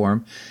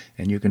platform,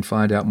 and you can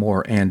find out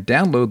more and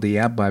download the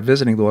app by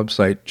visiting the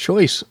website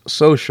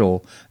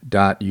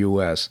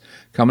choicesocial.us.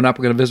 Coming up,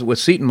 we're going to visit with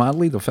Seton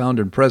Motley, the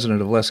founder and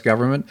president of Less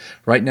Government.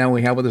 Right now,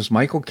 we have with us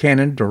Michael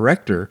Cannon,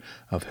 director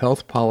of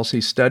Health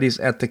Policy Studies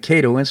at the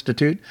Cato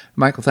Institute.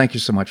 Michael, thank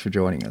you so much for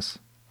joining us.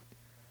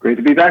 Great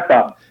to be back,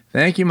 Bob.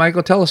 Thank you,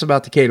 Michael. Tell us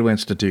about the Cato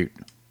Institute.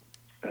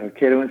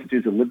 Cato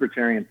Institute is a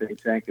libertarian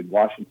think tank in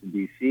Washington,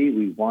 D.C.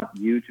 We want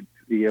you to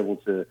be able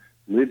to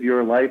live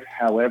your life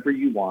however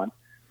you want,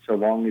 so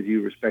long as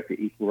you respect the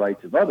equal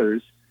rights of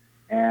others.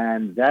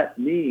 And that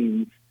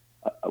means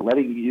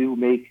letting you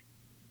make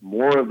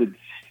more of the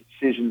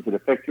decisions that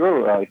affect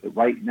your life that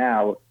right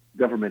now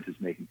government is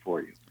making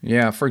for you.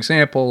 Yeah, for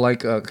example,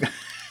 like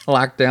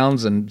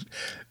lockdowns and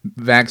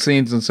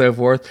vaccines and so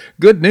forth.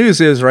 Good news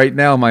is right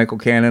now, Michael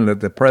Cannon, that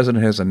the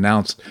president has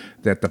announced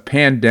that the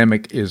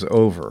pandemic is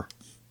over.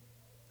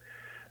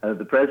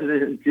 The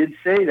president did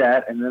say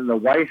that, and then the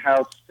White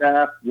House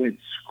staff went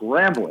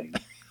scrambling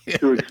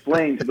to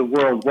explain to the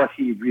world what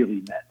he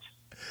really meant.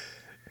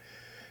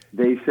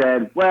 They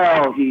said,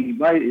 well, he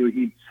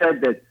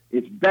said that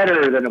it's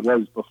better than it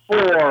was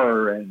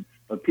before,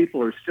 but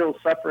people are still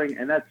suffering,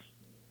 and that's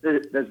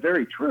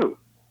very true.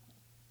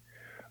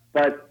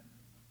 But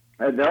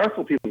there are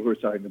still people who are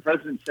suffering. The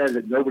president said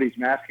that nobody's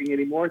masking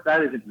anymore.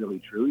 That isn't really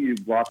true. You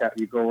walk out,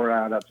 you go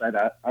around outside.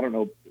 I don't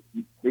know,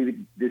 maybe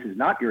this is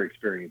not your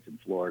experience in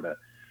Florida,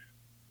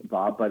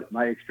 Bob, but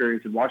my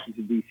experience in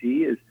Washington,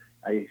 D.C. is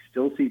I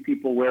still see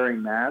people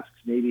wearing masks,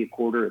 maybe a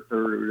quarter, a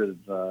third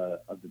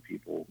of the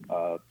people.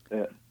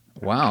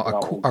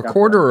 Wow, a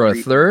quarter or a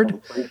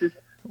third?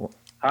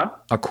 Huh?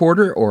 A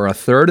quarter or a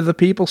third of the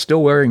people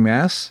still wearing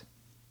masks?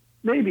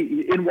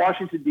 Maybe in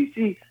Washington,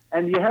 D.C.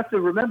 And you have to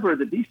remember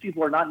that these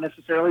people are not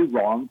necessarily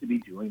wrong to be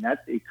doing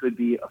that. They could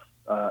be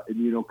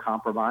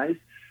immunocompromised.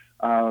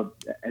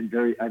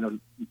 And I know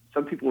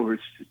some people are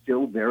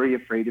still very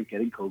afraid of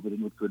getting COVID,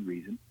 and with good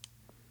reason.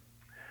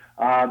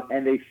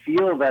 And they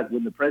feel that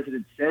when the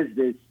president says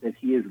this, that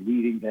he is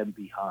leaving them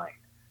behind,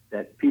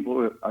 that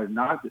people are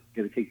not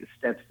going to take the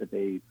steps that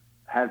they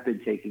have been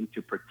taking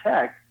to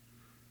protect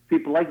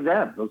people like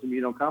them, those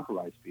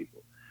immunocompromised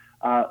people.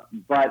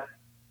 But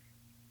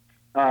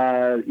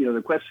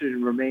the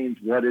question remains,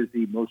 what is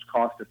the most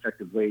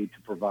cost-effective way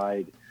to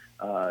provide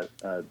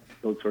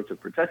those sorts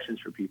of protections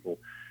for people?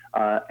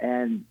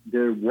 And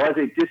there was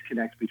a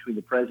disconnect between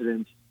the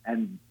president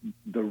and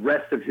the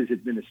rest of his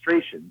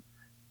administration.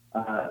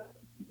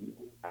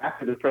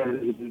 After the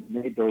president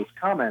made those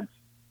comments,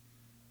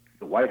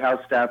 the White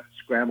House staff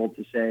scrambled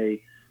to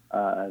say,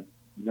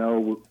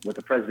 no, what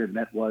the president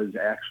meant was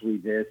actually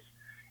this.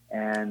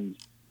 And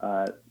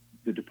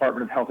the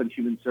Department of Health and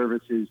Human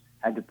Services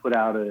had to put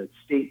out a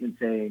statement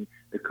saying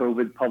the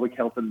COVID public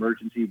health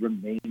emergency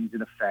remains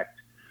in effect,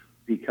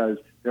 because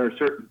there are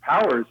certain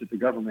powers that the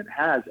government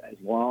has as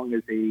long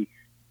as they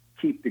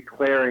keep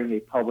declaring a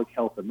public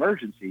health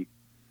emergency.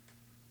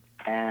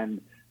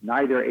 And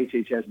neither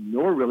HHS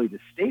nor really the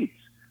states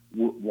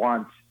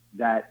want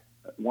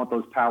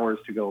those powers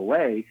to go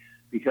away,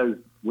 because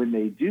when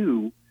they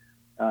do,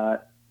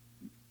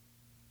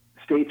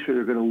 states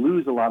are going to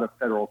lose a lot of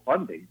federal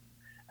funding.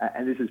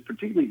 And this is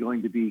particularly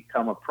going to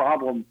become a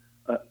problem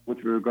with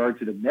regard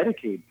to the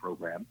Medicaid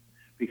program,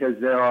 because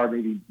there are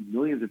maybe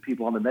millions of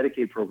people on the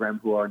Medicaid program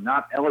who are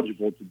not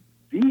eligible to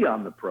be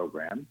on the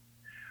program,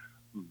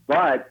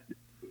 but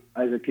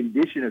as a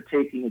condition of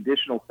taking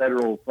additional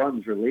federal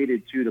funds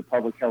related to the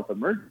public health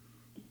emergency,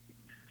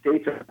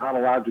 states are not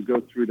allowed to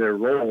go through their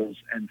rolls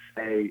and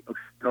say, okay,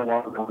 no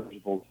longer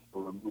eligible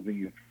for removing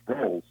you from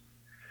rolls.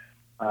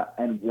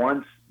 And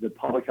once the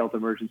public health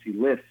emergency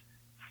lifts,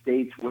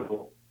 states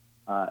will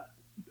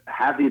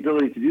have the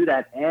ability to do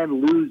that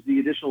and lose the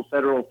additional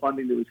federal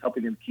funding that was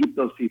helping them keep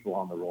those people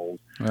on the rolls.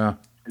 Yeah.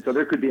 And so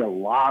there could be a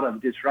lot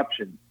of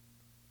disruption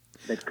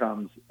that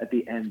comes at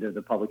the end of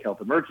the public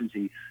health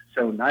emergency.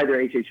 So neither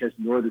HHS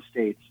nor the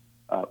states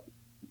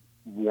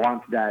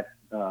want that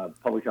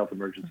public health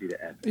emergency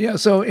to end. Yeah.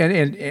 So,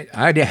 and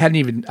I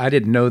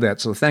didn't know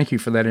that. So thank you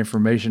for that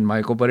information,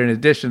 Michael. But in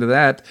addition to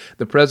that,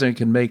 the president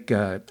can make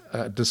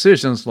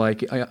decisions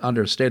like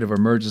under a state of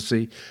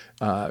emergency,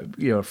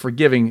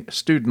 forgiving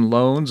student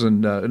loans,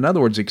 and in other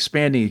words,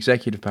 expanding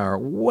executive power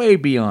way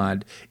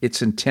beyond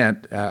its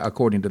intent,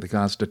 according to the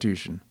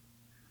Constitution.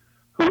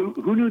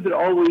 Who knew that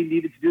all we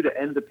needed to do to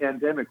end the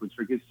pandemic was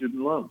forgive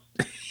student loans?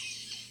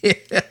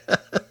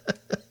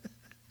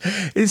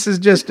 This is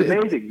just it's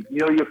amazing.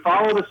 You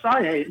follow the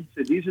science,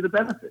 and these are the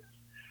benefits.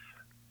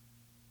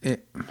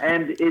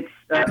 And it's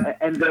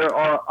and there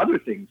are other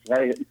things,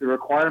 like the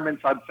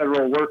requirements on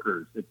federal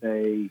workers that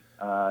they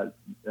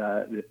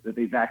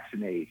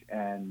vaccinate,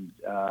 and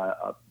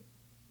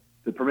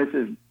the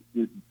permissive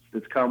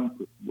that's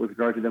come with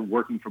regard to them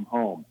working from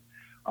home.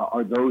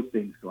 Are those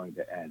things going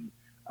to end?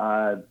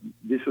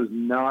 This was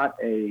not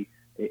a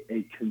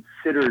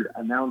considered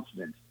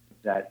announcement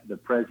that the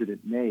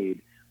president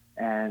made,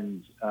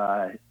 and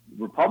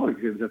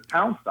Republicans have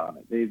pounced on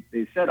it.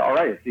 They said, all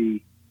right, if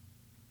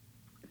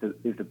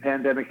the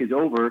pandemic is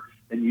over,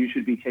 then you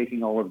should be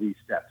taking all of these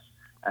steps.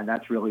 And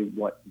that's really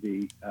what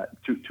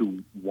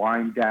to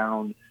wind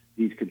down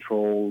these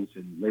controls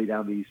and lay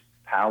down these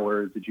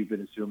powers that you've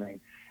been assuming.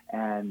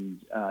 And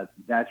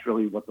that's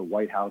really what the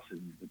White House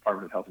and the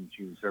Department of Health and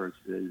Human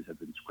Services have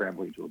been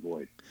scrambling to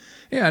avoid.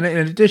 Yeah, and in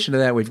addition to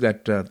that, we've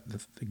got the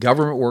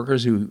government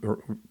workers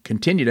who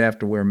continue to have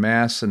to wear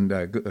masks and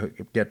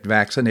get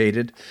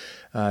vaccinated.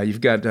 You've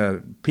got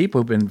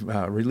people who've been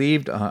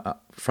relieved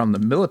from the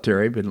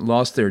military, but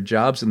lost their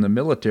jobs in the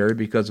military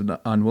because of the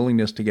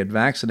unwillingness to get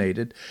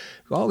vaccinated.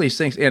 All these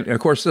things. And,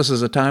 of course, this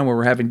is a time where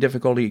we're having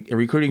difficulty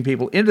recruiting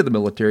people into the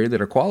military that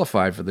are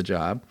qualified for the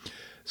job.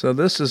 So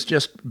this is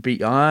just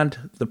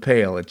beyond the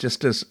pale. It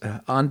just is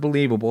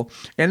unbelievable.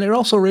 And it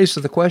also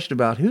raises the question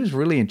about who's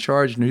really in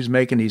charge and who's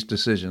making these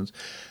decisions.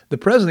 The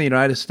President of the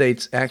United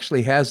States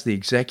actually has the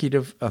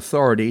executive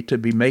authority to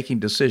be making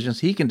decisions.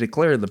 He can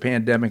declare the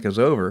pandemic is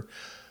over.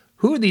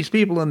 Who are these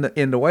people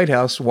in the White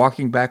House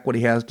walking back what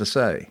he has to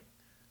say?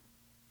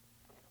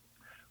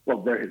 Well,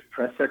 they're his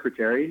press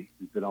secretary,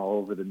 who's been all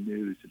over the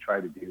news to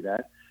try to do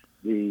that.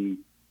 The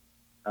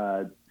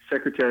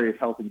Secretary of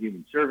Health and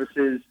Human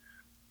Services.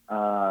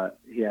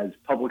 He has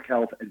public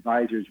health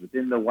advisors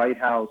within the White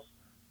House,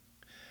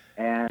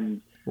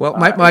 and Well,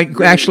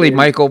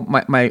 Michael,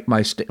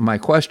 my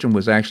question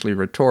was actually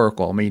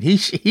rhetorical. I mean, he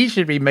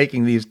should be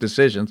making these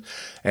decisions.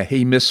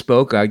 He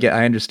misspoke.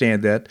 I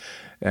understand that.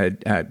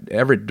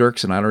 Everett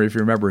Dirksen, I don't know if you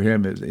remember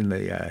him, is in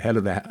the head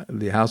of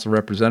the House of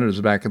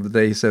Representatives back in the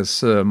day. He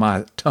says,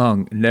 "My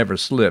tongue never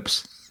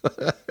slips."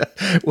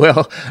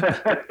 Well,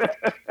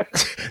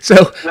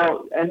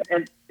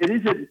 and it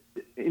is an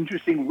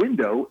interesting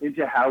window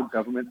into how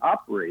government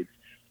operates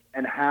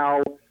and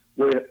how,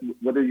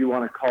 whether you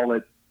want to call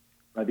it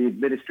the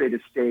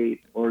administrative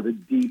state or the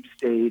deep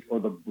state or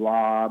the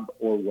blob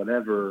or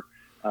whatever,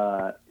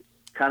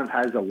 kind of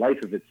has a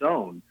life of its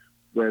own,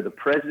 where the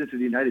president of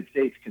the United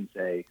States can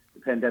say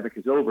the pandemic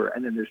is over,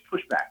 and then there's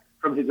pushback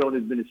from his own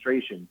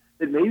administration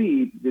that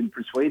maybe even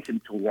persuades him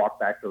to walk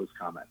back those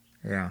comments.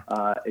 Yeah.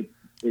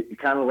 It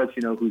kind of lets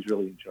you know who's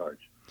really in charge.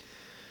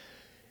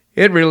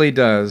 It really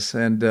does,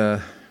 and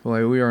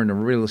boy, we are in a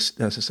real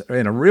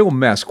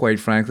mess, quite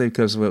frankly,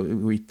 because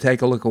we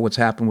take a look at what's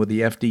happened with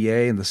the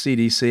FDA and the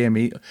CDC. I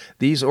mean,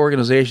 these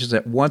organizations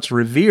that once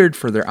revered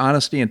for their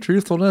honesty and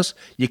truthfulness,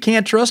 you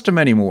can't trust them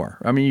anymore.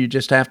 I mean, you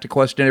just have to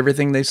question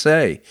everything they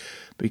say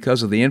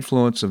because of the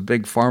influence of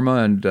big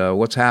pharma and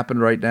what's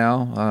happened right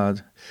now.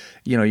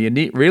 You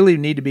really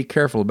need to be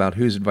careful about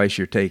whose advice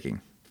you're taking.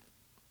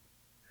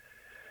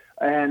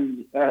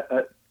 And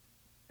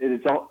it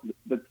is all.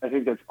 I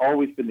think that's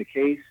always been the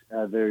case.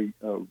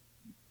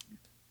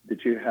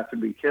 That you have to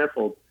be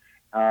careful.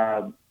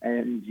 And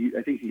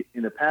I think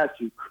in the past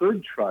you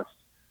could trust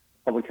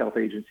public health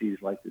agencies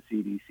like the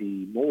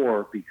CDC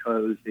more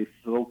because they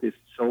focused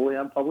solely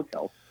on public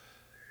health,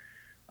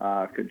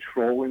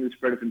 controlling the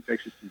spread of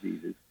infectious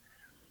diseases,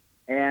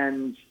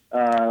 and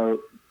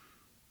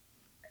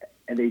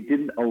they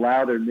didn't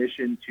allow their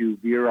mission to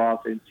veer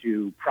off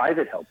into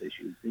private health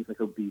issues, things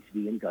like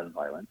obesity and gun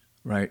violence.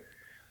 Right.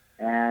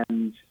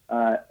 And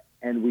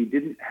we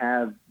didn't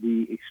have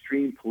the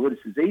extreme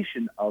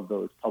politicization of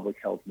those public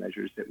health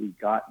measures that we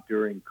got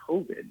during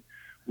COVID,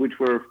 which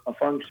were a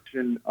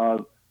function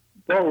of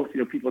both,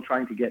 people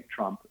trying to get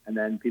Trump and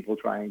then people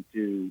trying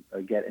to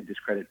get and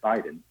discredit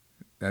Biden.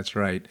 That's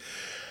right.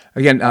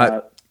 Again,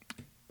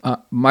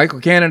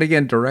 Michael Cannon,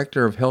 again,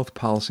 Director of Health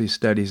Policy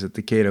Studies at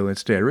the Cato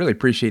Institute. I really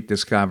appreciate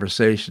this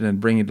conversation and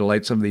bringing to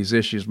light some of these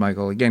issues,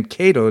 Michael. Again,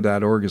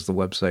 cato.org is the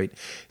website,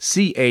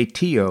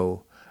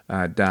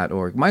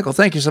 cato.org. Michael,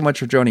 thank you so much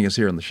for joining us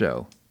here on the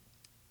show.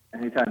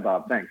 Anytime,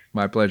 Bob. Thanks.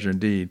 My pleasure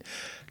indeed.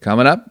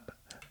 Coming up,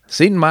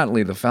 Seton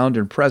Motley, the founder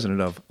and president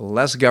of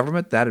Less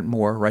Government, that and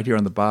more, right here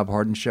on The Bob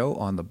Harden Show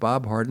on the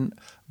Bob Harden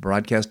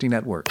Broadcasting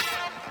Network.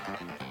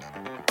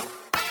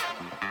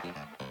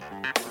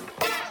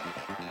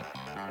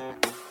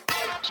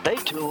 Stay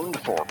tuned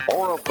for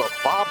more of The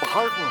Bob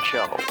Harden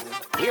Show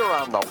here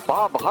on the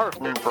Bob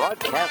Harden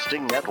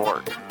Broadcasting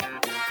Network.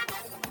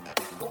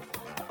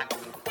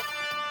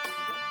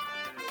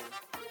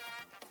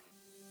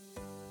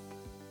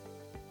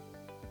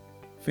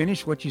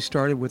 Finish what you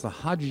started with a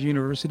Hodges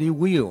University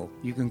Wheel.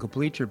 You can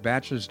complete your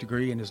bachelor's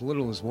degree in as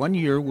little as 1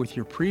 year with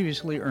your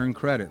previously earned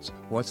credits.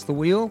 What's the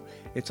Wheel?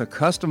 It's a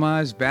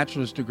customized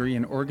bachelor's degree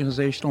in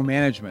organizational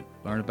management.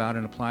 Learn about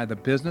and apply the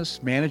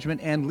business, management,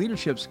 and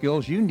leadership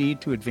skills you need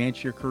to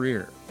advance your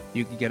career.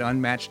 You can get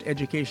unmatched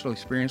educational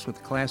experience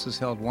with classes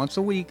held once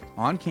a week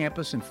on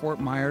campus in Fort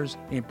Myers,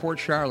 in Port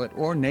Charlotte,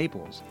 or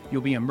Naples.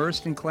 You'll be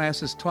immersed in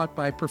classes taught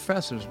by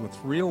professors with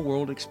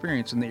real-world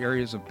experience in the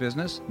areas of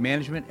business,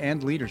 management,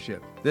 and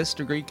leadership. This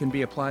degree can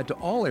be applied to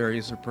all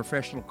areas of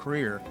professional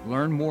career.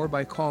 Learn more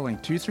by calling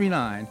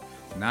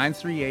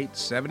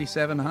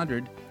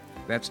 239-938-7700.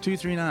 That's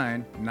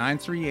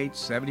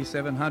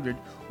 239-938-7700,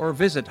 or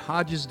visit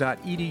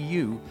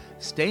hodges.edu.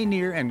 Stay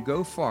near and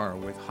go far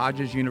with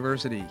Hodges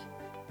University.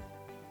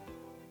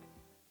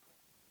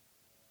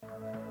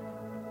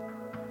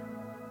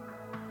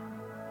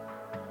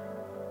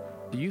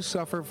 Do you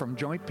suffer from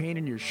joint pain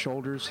in your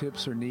shoulders,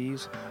 hips, or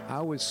knees? I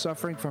was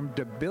suffering from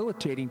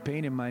debilitating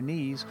pain in my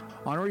knees.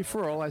 On a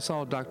referral, I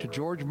saw Dr.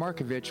 George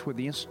Markovich with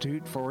the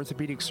Institute for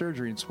Orthopedic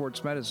Surgery and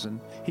Sports Medicine.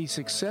 He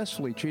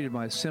successfully treated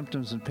my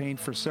symptoms and pain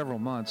for several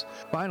months.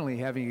 Finally,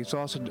 having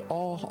exhausted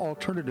all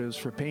alternatives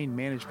for pain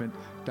management,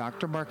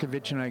 Dr.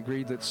 Markovich and I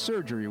agreed that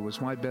surgery was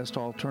my best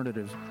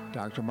alternative.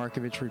 Dr.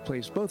 Markovich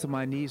replaced both of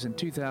my knees in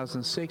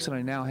 2006, and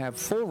I now have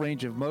full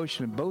range of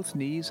motion in both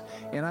knees,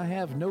 and I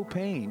have no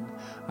pain.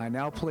 I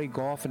now play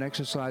golf and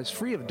exercise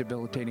free of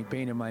debilitating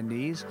pain in my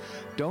knees.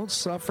 Don't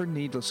suffer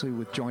needlessly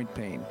with joint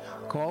pain.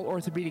 Call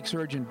orthopedic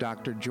surgeon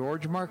Dr.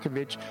 George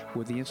Markovich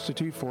with the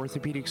Institute for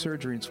Orthopedic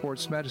Surgery and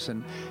Sports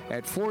Medicine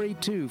at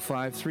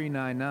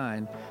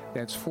 482-5399.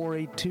 That's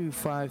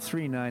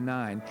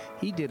 482-5399.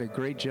 He did a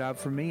great job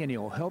for me, and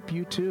he'll help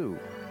you too.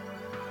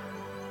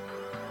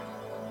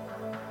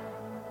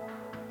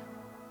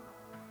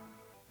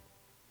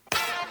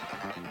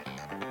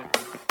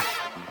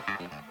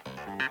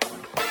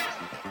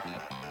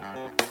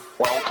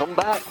 Welcome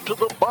back to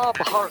the Bob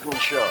Harden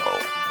Show.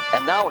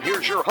 And now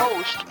here's your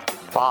host,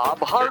 Bob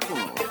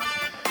Harden.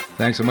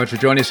 Thanks so much for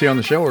joining us here on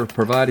the show. We're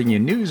providing you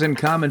news and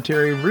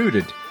commentary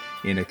rooted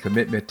in a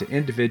commitment to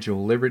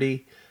individual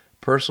liberty,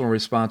 personal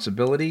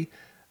responsibility,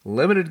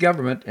 limited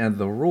government, and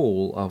the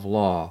rule of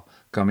law.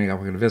 Coming up,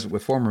 we're going to visit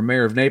with former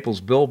Mayor of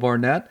Naples, Bill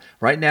Barnett.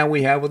 Right now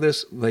we have with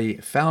us the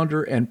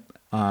founder and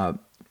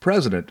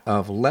president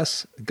of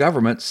Less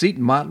Government,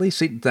 Seton Motley.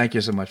 Seton, thank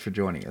you so much for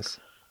joining us.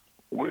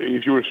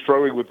 If you were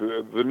struggling with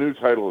the new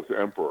title is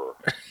Emperor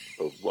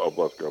of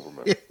Less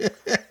Government.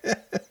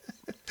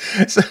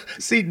 So,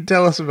 Seton,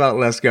 tell us about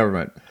Less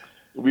Government.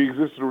 We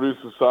exist to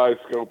reduce the size,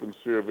 scope, and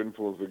sphere of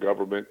influence of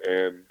government,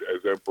 and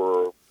as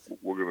Emperor,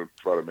 we're going to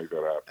try to make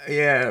that happen.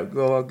 Yeah,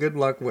 well, good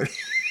luck with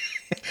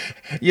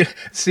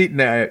Seton,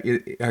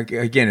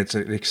 again, it's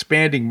an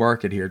expanding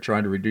market here,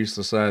 trying to reduce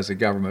the size of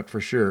government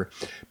for sure.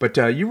 But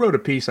you wrote a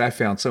piece I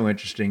found so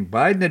interesting.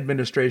 Biden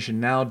administration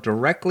now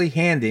directly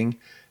handing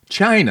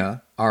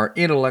China our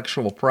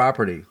intellectual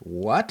property.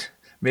 What?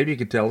 Maybe you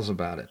could tell us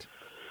about it.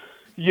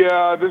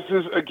 Yeah, this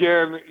is,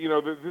 again,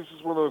 this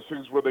is one of those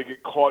things where they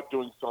get caught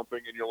doing something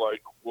and you're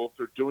like, well, if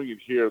they're doing it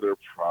here, they're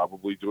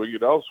probably doing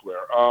it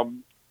elsewhere.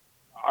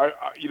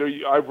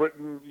 I've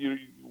written,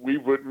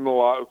 we've written a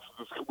lot,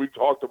 we've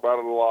talked about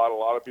it a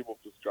lot of people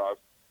have discussed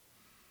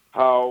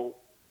how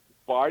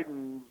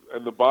Biden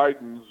and the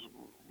Bidens,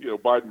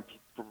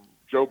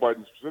 Joe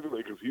Biden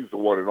specifically, because he's the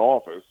one in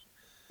office,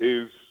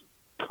 is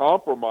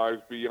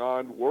compromised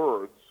beyond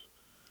words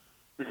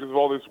because of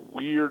all this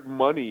weird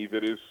money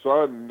that his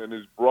son and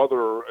his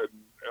brother and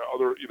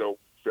other,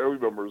 family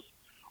members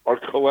are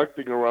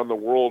collecting around the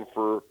world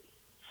for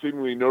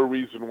seemingly no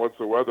reason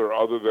whatsoever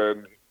other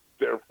than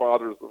their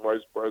father's the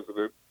vice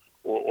president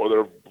or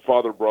their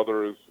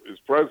brother is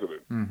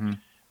president. Mm-hmm.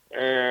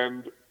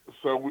 And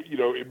so,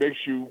 it makes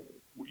you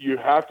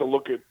have to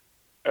look at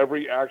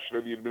every action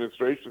of the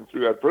administration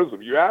through that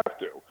prism. You have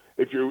to,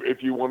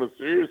 if you want to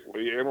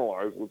seriously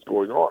analyze what's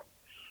going on.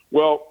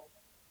 Well,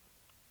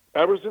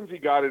 ever since he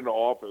got into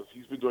office,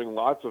 he's been doing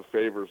lots of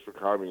favors for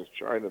communist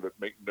China that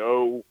make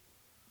no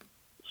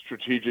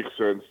strategic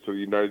sense to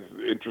the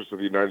interests of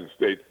the United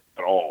States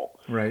at all.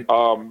 Right.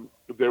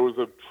 There was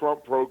a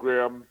Trump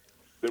program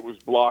that was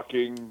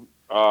blocking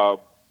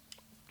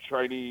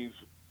Chinese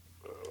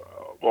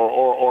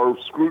or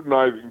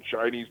scrutinizing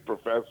Chinese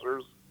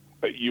professors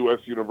at U.S.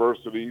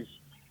 universities,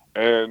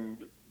 and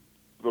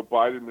the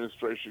Biden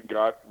administration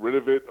got rid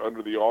of it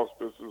under the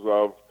auspices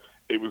of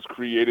it was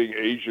creating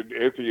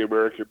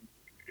anti-American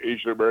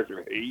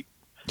hate,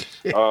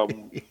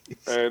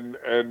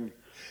 and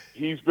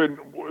he's been,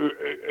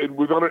 and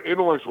with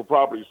intellectual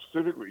property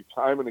specifically,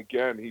 time and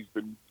again, he's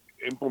been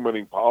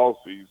implementing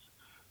policies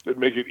that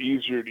make it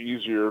easier and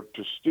easier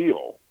to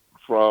steal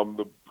from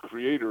the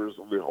creators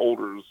of the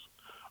holders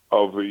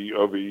of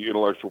the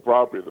intellectual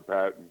property, the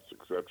patents,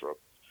 etc.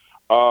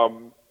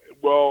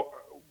 Well,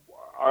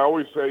 I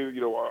always say,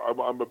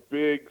 I'm a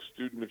big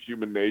student of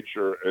human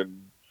nature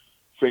and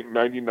think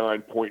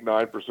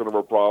 99.9% of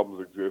our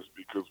problems exist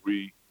because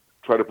we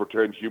try to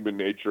pretend human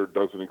nature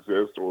doesn't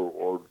exist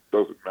or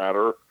doesn't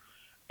matter.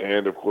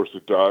 And of course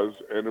it does.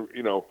 And,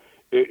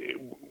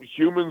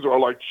 humans are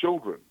like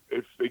children.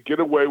 If they get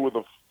away with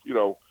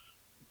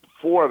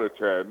 4 out of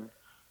 10,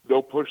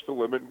 they'll push the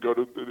limit and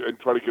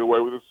try to get away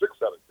with a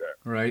 6 out of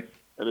 10. Right.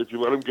 And if you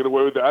let them get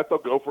away with that, they'll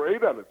go for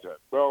 8 out of 10.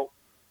 Well,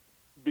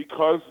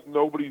 because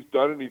nobody's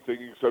done anything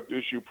except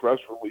issue press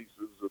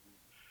releases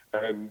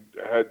and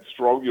had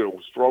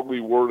strongly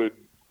worded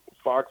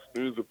Fox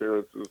News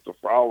appearances to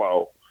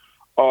follow,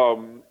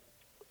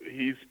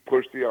 he's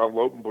pushed the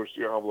envelope and pushed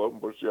the envelope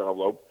and pushed the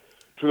envelope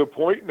to the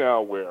point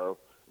now where,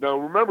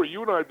 remember,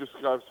 you and I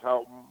discussed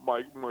how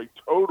my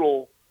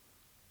total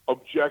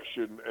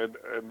objection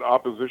and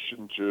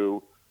opposition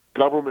to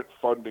government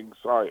funding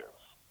science,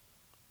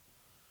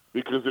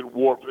 because it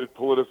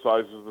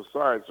politicizes the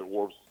science, it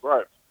warps the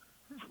science.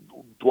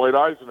 Dwight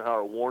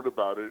Eisenhower warned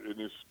about it in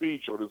his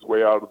speech on his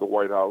way out of the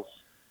White House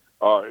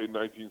in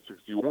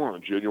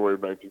 1961, January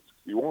of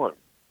 1961.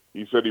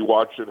 He said he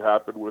watched it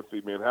happen with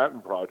the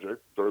Manhattan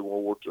Project during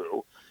World War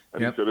II,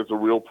 and He said it's a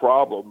real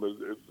problem.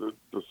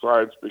 The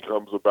science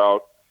becomes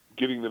about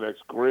getting the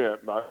next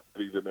grant, not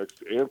getting the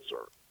next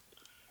answer.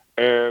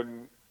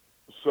 And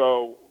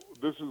so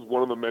this is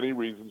one of the many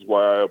reasons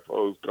why I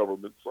oppose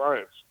government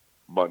science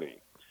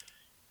money.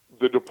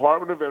 The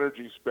Department of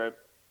Energy spent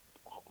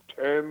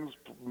tens,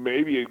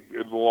 maybe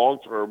in the long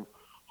term,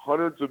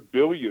 hundreds of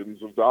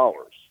billions of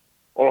dollars,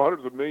 or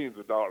hundreds of millions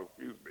of dollars,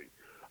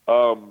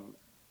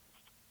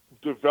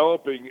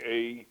 developing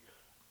a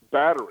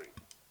battery.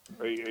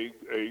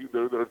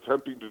 They're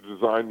attempting to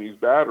design these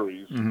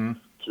batteries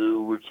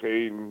to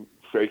retain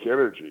fake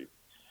energy.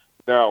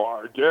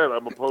 Now, again,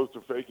 I'm opposed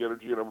to fake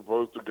energy and I'm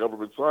opposed to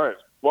government science.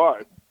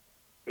 But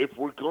if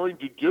we're going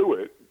to do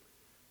it,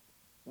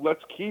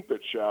 let's keep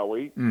it, shall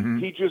we? Mm-hmm.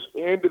 He just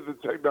handed the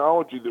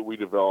technology that we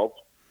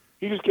developed.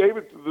 He just gave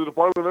it to the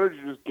Department of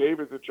Energy, just gave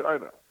it to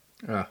China.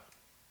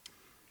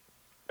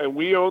 And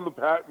we own the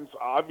patents,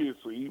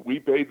 obviously. We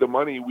paid the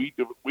money. We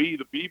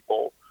the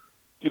people,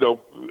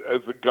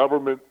 as the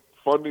government,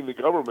 funding the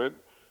government,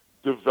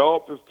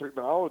 developed this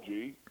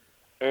technology.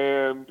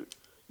 And,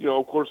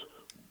 of course,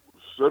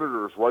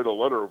 senators write a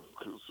letter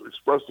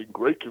expressing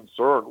great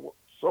concern.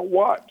 So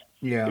what?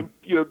 Yeah. And,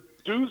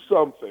 do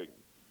something.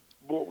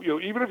 Well,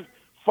 even if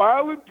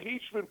file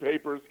impeachment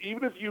papers,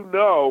 even if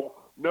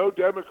no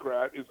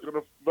Democrat is going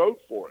to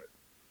vote for it,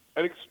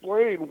 and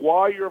explain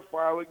why you're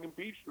filing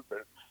impeachment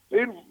papers.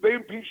 They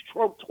impeached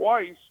Trump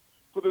twice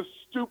for the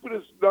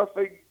stupidest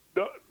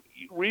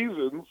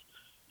reasons.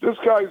 This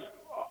guy's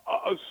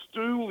a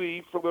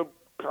stoolie for the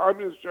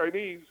communist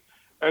Chinese,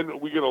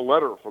 and we get a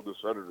letter from the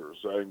senator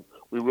saying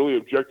we really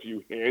object to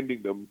you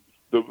handing them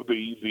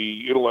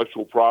the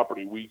intellectual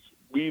property we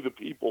the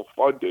people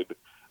funded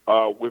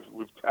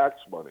with tax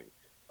money.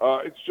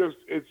 It's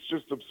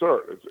just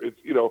absurd. It's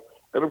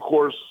and of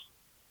course,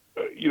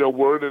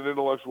 we're in an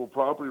intellectual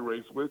property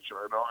race with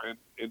China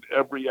in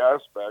every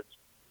aspect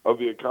of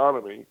the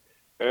economy,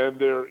 and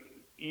they're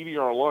eating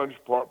our lunch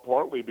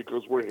partly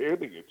because we're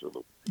handing it to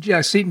them.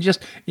 Yeah, Seton,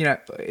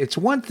 it's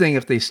one thing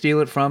if they steal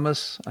it from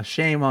us. A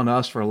shame on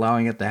us for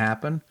allowing it to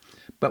happen.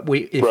 But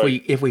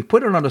if we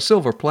put it on a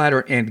silver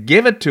platter and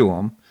give it to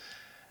them,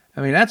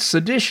 I mean, that's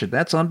sedition.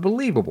 That's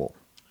unbelievable.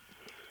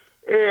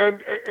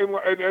 And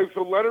as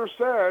the letter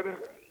said,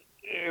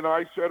 and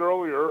I said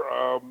earlier,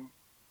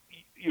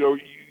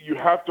 you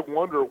have to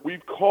wonder.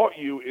 We've caught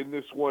you in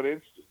this one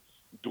instance.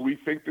 Do we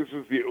think this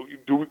is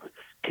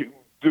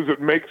does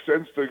it make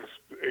sense to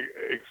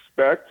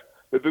expect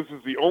that this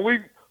is the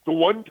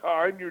one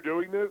time you're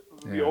doing this?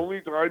 This is the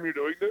only time you're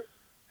doing this?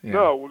 Yeah.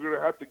 No, we're going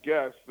to have to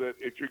guess that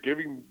if you're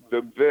giving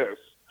them this,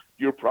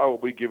 you're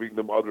probably giving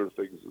them other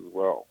things as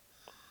well.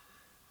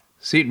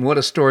 Seton, what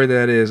a story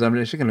that is. I'm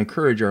just going to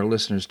encourage our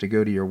listeners to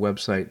go to your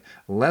website,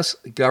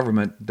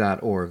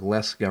 lessgovernment.org,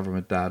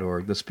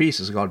 lessgovernment.org. This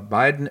piece is called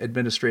Biden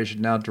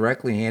Administration Now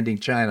Directly Handing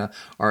China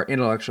Our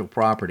Intellectual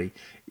Property.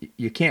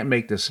 You can't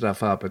make this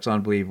stuff up. It's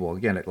unbelievable.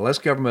 Again, at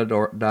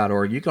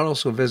lessgovernment.org. You can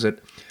also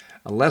visit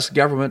Less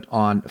Government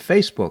on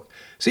Facebook.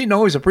 Seton,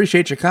 always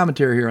appreciate your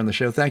commentary here on the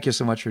show. Thank you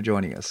so much for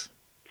joining us.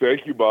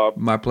 Thank you, Bob.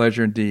 My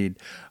pleasure indeed.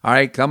 All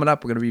right, coming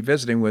up, we're going to be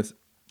visiting with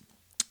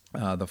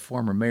the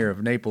former mayor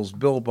of Naples,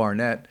 Bill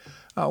Barnett.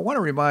 I want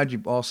to remind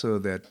you also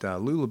that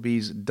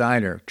Lulabee's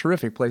Diner,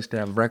 terrific place to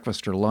have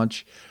breakfast or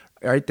lunch,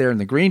 right there in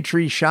the Green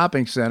Tree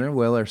Shopping Center.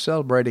 Well, they're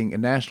celebrating a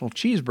National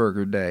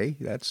Cheeseburger Day.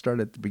 That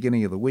started at the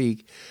beginning of the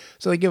week.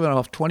 So they're giving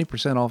off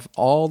 20% off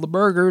all the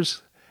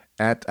burgers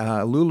at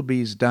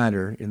Lulabee's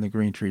Diner in the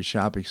Green Tree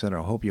Shopping Center.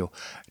 I hope you'll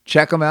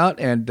check them out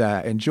and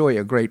enjoy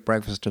a great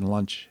breakfast and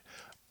lunch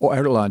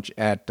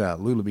at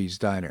Lulabee's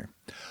Diner.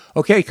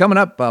 Okay, coming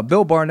up,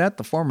 Bill Barnett,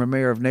 the former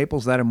mayor of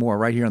Naples. That and more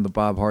right here on The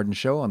Bob Harden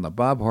Show on the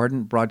Bob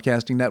Harden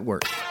Broadcasting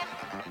Network.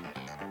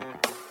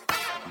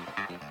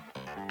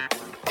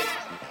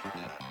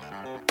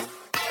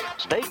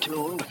 Stay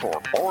tuned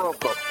for more of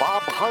The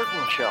Bob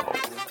Harden Show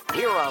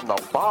here on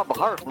the Bob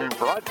Harden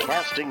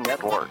Broadcasting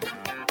Network.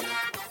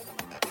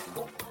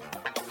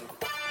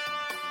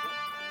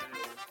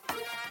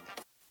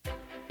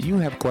 You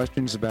have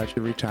questions about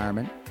your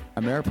retirement?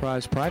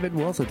 Ameriprise Private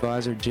Wealth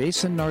Advisor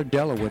Jason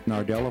Nardella with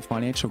Nardella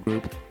Financial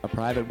Group, a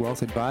private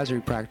wealth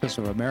advisory practice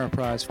of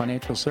Ameriprise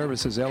Financial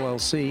Services,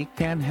 LLC,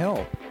 can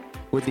help.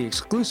 With the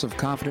exclusive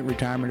Confident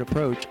Retirement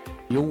approach,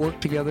 you'll work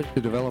together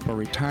to develop a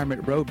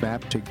retirement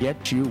roadmap to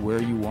get you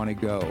where you want to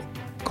go.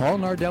 Call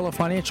Nardella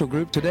Financial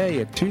Group today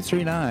at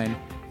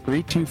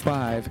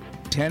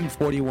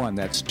 239-325-1041.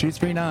 That's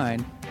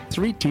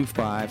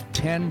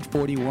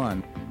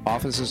 239-325-1041.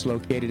 Office is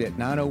located at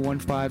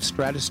 9015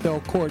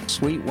 Stratosdale Court,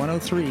 Suite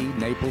 103,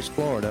 Naples,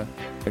 Florida.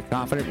 The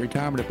Confident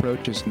Retirement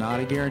approach is not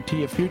a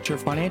guarantee of future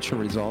financial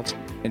results.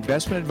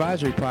 Investment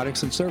advisory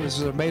products and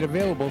services are made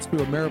available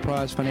through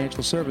Ameriprise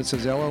Financial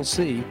Services,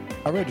 LLC,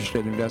 a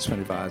registered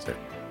investment advisor.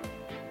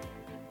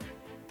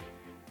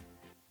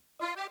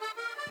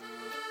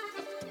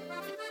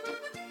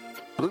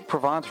 Blue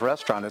Provence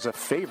Restaurant is a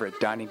favorite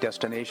dining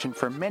destination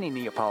for many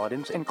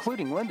Neapolitans,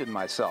 including Linda and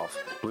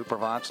myself. Blue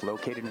Provence,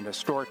 located in a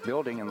historic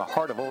building in the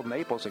heart of Old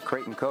Naples at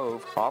Creighton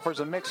Cove, offers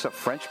a mix of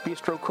French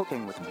bistro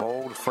cooking with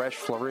bold, fresh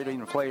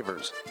Floridian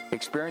flavors.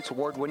 Experience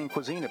award-winning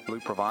cuisine at Blue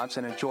Provence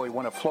and enjoy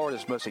one of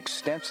Florida's most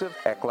extensive,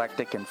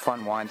 eclectic, and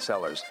fun wine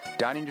cellars.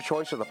 Dining your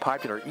choice of the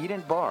popular Eat-In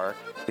Bar,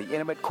 the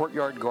intimate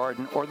courtyard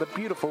garden, or the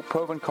beautiful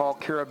Provencal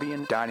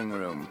Caribbean dining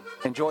room.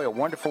 Enjoy a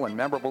wonderful and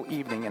memorable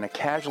evening in a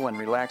casual and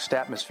relaxed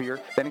atmosphere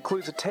that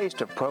includes a taste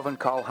of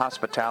Provencal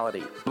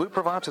hospitality. Blue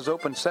Provence is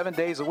open 7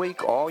 days a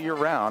week, all year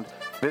round.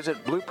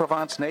 Visit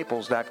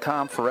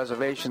BlueProvenceNaples.com for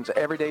reservations,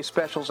 everyday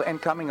specials, and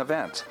coming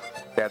events.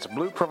 That's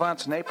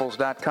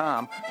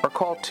BlueProvenceNaples.com or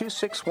call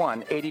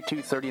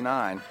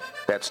 261-8239.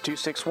 That's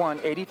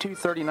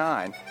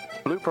 261-8239.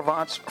 Blue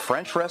Provence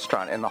French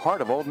Restaurant in the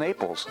heart of Old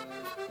Naples.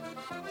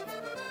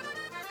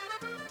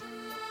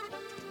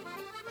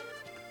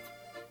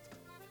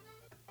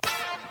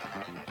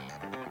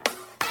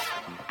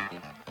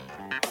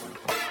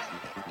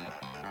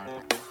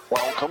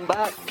 Welcome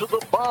back to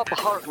the Bob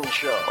Harden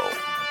Show.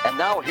 And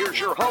now here's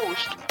your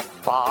host,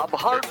 Bob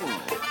Harden.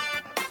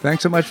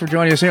 Thanks so much for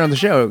joining us here on the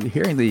show.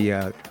 Hearing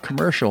the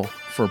commercial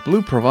for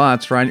Blue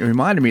Provence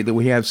reminded me that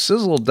we have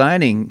Sizzle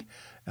Dining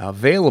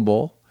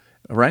available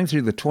running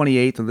through the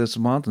 28th of this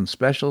month, and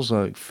specials,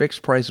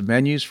 fixed price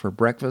menus for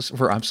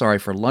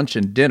for lunch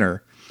and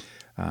dinner.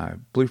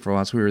 Blue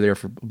Provence, we were there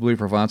for Blue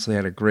Provence. They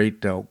had a great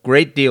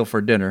deal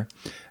for dinner.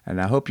 And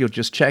I hope you'll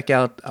just check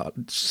out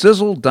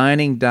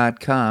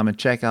sizzledining.com and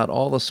check out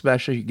all the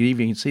specials. You can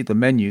even see the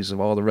menus of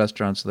all the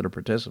restaurants that are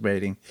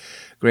participating.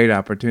 Great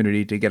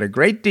opportunity to get a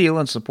great deal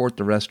and support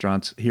the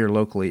restaurants here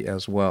locally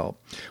as well.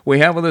 We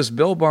have with us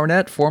Bill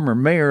Barnett, former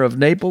mayor of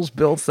Naples.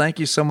 Bill, thank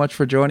you so much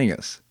for joining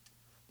us.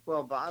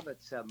 Well, Bob,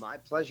 it's my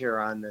pleasure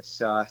on this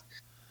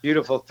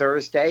beautiful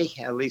Thursday,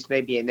 at least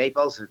maybe in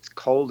Naples. It's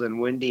cold and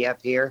windy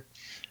up here,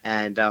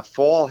 and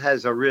fall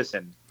has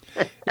arisen.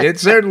 It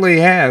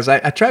certainly has.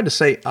 I tried to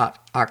say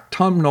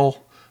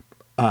autumnal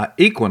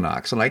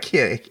equinox, and I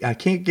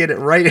can't get it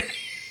right.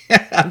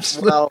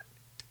 Well,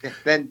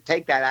 then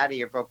take that out of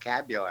your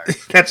vocabulary.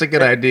 That's a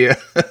good idea.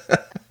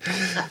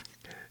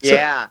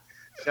 Yeah.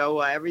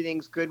 So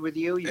everything's good with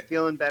you? You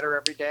feeling better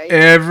every day?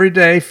 Every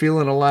day,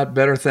 feeling a lot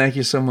better. Thank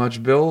you so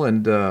much, Bill.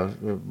 And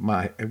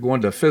I'm going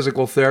to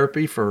physical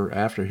therapy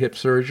after hip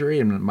surgery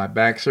and my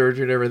back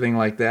surgery and everything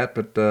like that.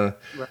 But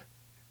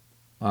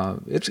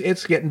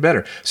it's getting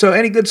better. So,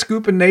 any good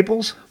scoop in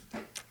Naples?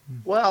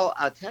 Well,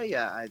 I'll tell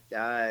you,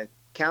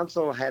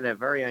 council had a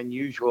very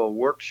unusual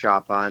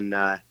workshop on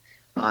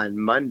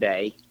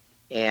Monday,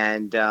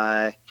 and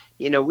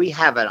we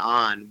have it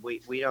on.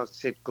 We don't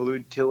sit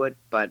glued to it,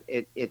 but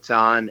it's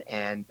on,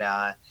 and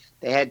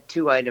they had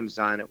two items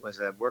on. It was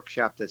a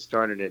workshop that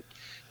started at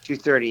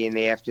 2:30 in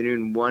the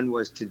afternoon. One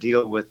was to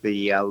deal with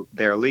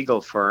their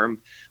legal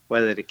firm,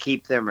 whether to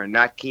keep them or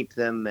not keep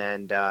them,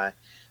 and the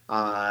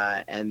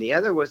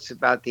other was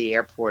about the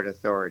airport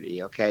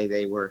authority. Okay,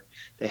 they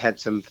had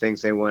some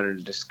things they wanted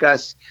to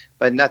discuss,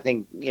 but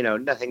nothing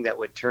that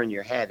would turn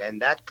your head.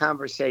 And that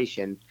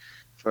conversation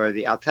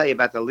I'll tell you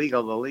about the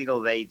legal. The legal,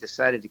 they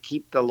decided to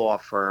keep the law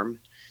firm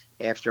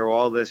after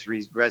all this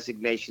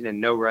resignation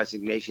and no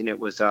resignation. It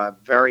was a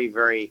very,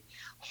 very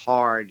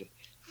hard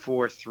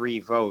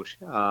 4-3 vote.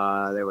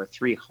 There were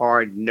 3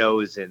 hard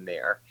no's in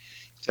there.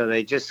 So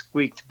they just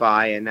squeaked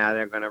by, and now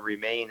they're going to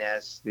remain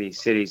as the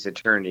city's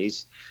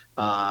attorneys.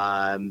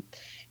 And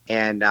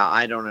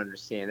I don't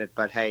understand it,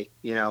 but hey,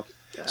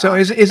 So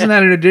isn't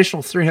that an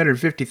additional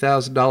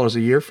 $350,000 a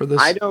year for this?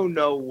 I don't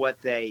know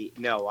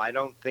I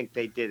don't think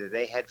they did it.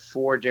 They had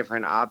 4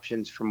 different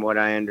options from what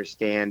I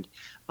understand.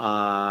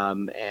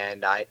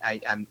 And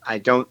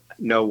I don't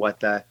know what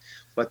the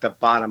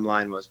bottom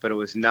line was, but it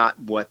was not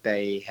what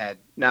they had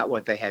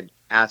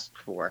asked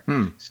for.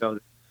 So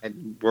they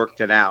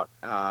worked it out.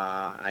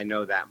 I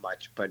know that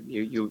much, but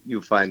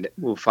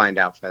we'll find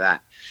out for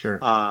that. Sure.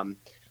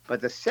 But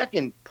the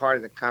second part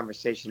of the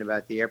conversation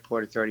about the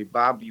airport authority,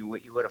 Bob, you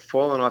would have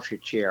fallen off your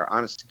chair,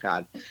 honest to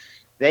God.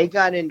 They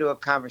got into a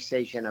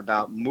conversation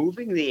about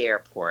moving the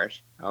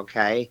airport,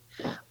 okay,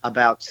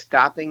 about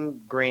stopping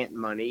grant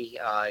money,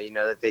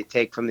 that they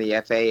take from the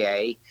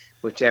FAA,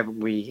 whichever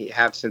we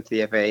have since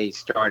the FAA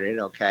started,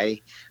 okay.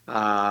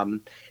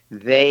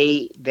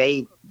 They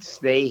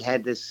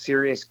had this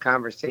serious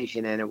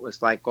conversation, and it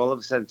was like all of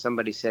a sudden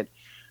somebody said,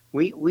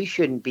 we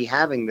shouldn't be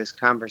having this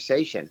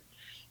conversation.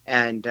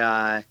 And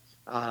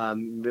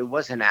it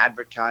wasn't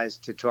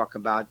advertised to talk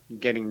about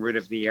getting rid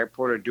of the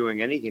airport or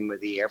doing anything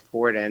with the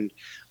airport. And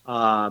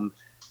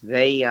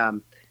they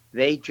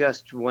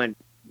just went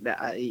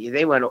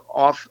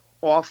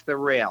off the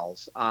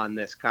rails on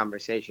this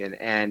conversation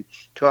and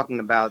talking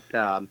about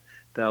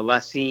the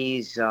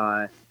lessees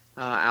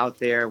out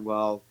there.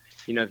 Well,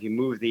 if you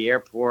move the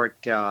airport,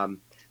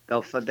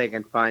 they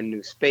can find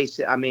new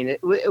space. I mean,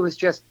 it was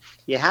just,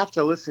 you have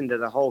to listen to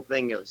the whole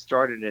thing. It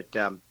started at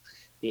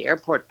the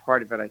airport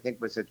part of it, I think,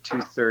 was at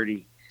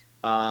 2:30,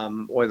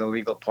 or the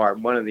legal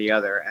part, one or the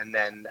other. And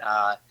then,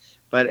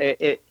 but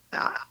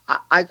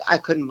I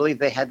couldn't believe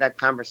they had that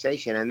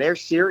conversation, and they're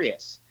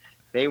serious.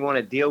 They want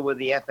to deal with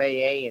the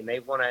FAA, and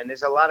and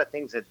there's a lot of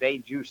things that they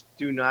just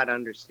do not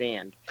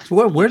understand.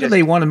 So where do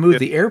they want to move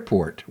the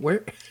airport?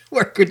 Where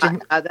could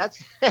you?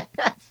 That's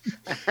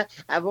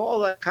of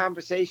all the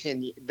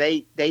conversation,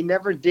 they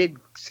never did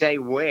say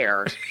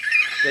where.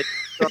 They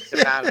talked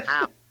about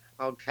how.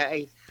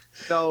 Okay,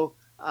 so.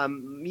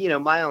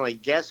 My only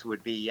guess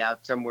would be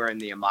out somewhere in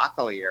the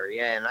Immokalee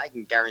area, and I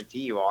can guarantee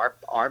you,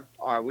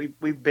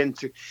 we've been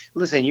through.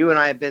 Listen, you and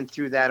I have been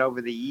through that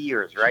over the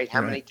years, right? How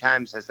many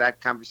times has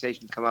that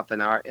conversation come up in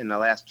the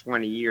last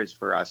 20 years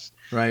for us,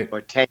 right?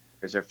 Or 10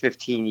 years or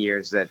 15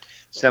 years that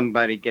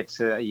somebody gets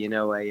a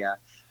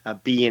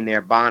bee in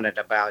their bonnet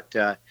about.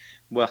 The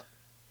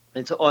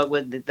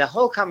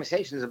whole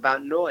conversation is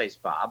about noise,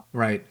 Bob.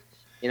 Right.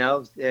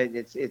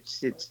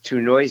 It's too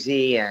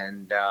noisy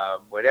and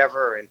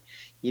whatever. And,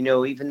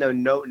 even though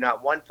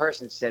not one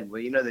person said,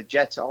 well, the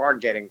jets are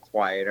getting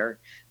quieter.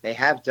 They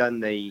have done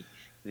the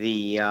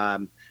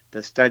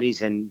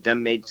studies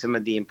and made some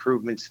of the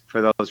improvements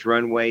for those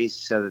runways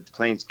so that the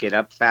planes get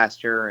up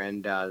faster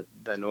and the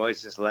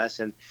noise is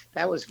less. And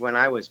that was when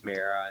I was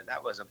mayor.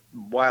 That was a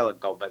while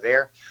ago. But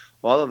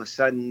all of a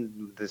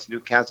sudden, this new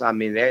council, I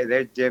mean,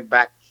 they're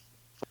back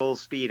full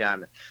speed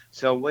on it.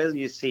 So will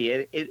you see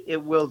it?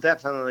 It will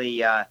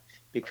definitely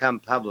become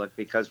public,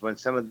 because when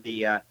some of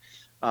the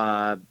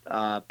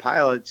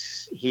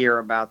pilots hear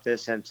about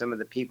this and some of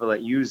the people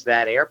that use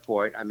that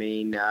airport, I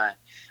mean,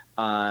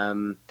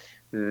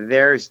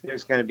 there's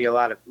going to be a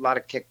lot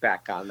of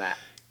kickback on that.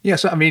 Yeah,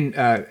 so I mean,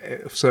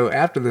 so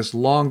after this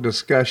long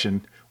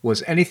discussion,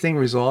 was anything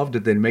resolved?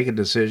 Did they make a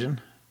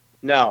decision?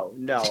 No,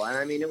 and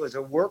I mean, it was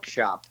a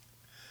workshop,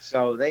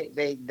 so they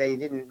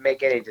didn't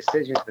make any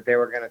decisions, but they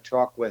were going to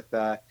talk with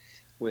Ted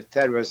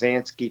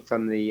Rosansky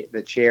from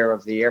the chair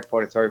of the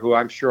airport authority, who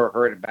I'm sure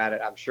heard about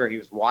it. I'm sure he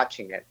was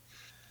watching it.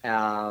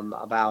 And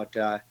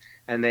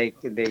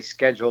they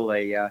schedule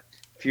a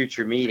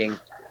future meeting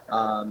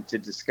to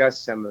discuss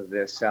some of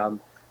this.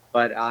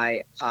 But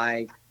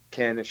I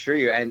can assure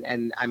you,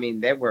 and I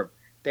mean, they were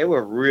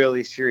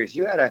really serious.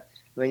 You gotta,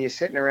 when you're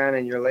sitting around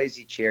in your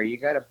lazy chair, you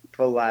gotta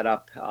pull that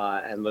up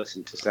and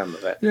listen to some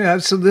of it. Yeah,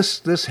 so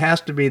this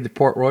has to be the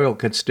Port Royal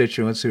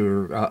constituents who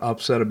are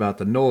upset about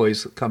the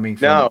noise coming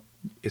from. No,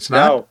 it's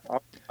not.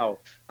 No,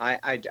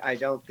 I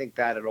don't think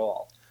that at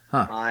all.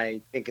 Huh.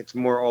 I think it's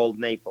more old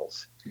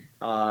Naples.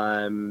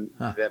 But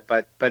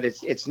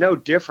it's no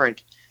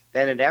different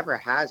than it ever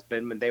has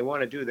been. When they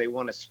want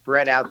to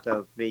spread out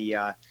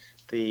the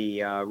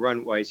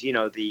runways,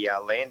 the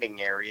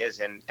landing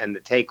areas and the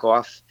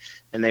takeoff,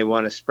 and they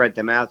want to spread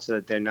them out so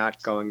that they're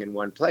not going in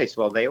one place.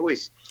 Well, they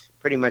always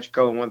pretty much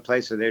go in one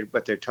place, so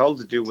what they're told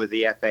to do with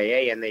the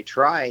FAA, and they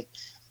try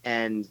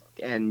and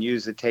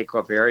use the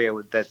takeoff area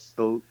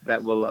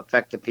that will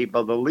affect the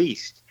people the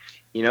least.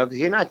 Because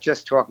you're not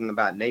just talking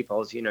about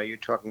Naples, you're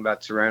talking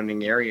about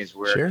surrounding areas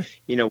where,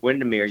 sure.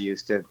 Windermere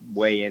used to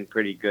weigh in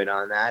pretty good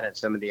on that, and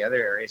some of the other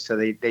areas. So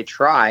they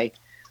try,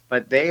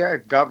 but they are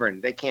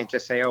governed. They can't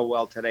just say, oh,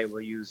 well, today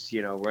we'll use,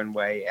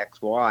 runway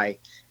XY,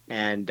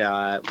 and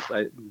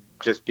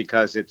just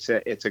because it's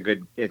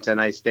a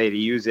nice day to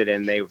use it,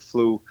 and they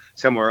flew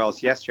somewhere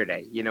else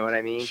yesterday. You know what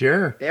I mean?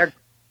 Sure.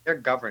 They're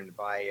governed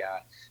by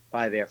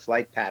their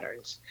flight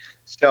patterns.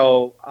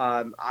 So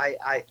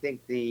I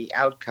think the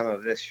outcome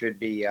of this should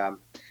be a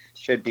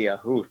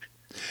hoot.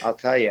 I'll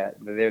tell you,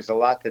 there's a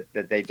lot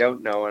that they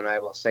don't know, and I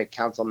will say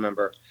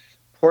Councilmember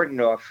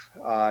Portnoy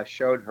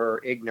showed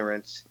her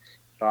ignorance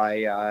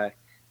by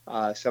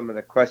some of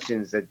the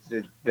questions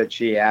that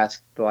she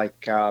asked.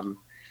 Like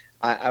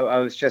I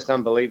was just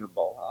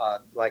unbelievable.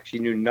 Like she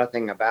knew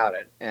nothing about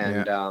it,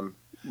 and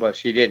well,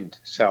 she didn't.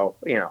 So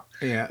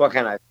what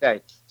can I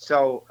say?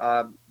 So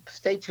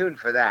stay tuned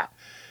for that.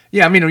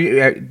 Yeah, I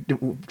mean,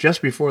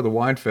 just before the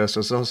Wine Fest,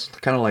 it was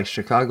kind of like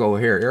Chicago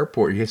O'Hare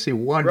Airport. You see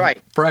one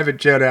private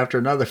jet after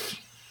another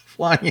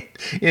flying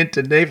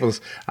into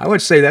Naples. I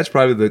would say that's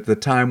probably the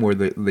time where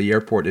the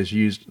airport is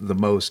used the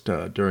most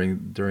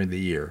during the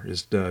year.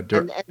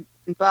 And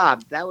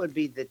Bob, that would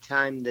be the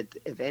time that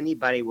if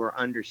anybody were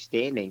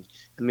understanding,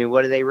 I mean,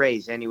 what do they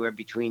raise? Anywhere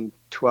between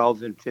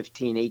 12 and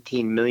 15,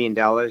 $18 million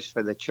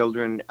for the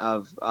children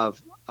of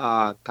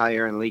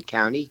Collier and Lee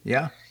County.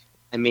 Yeah.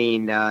 I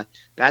mean,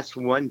 that's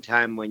one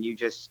time when you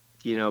just,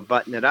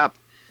 button it up,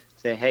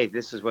 say, hey,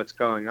 this is what's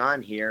going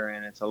on here,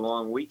 and it's a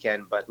long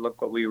weekend, but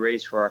look what we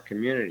raised for our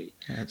community.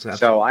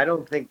 So I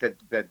don't think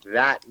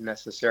that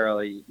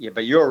necessarily,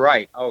 but you're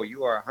right. Oh,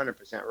 you are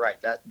 100%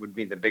 right. That would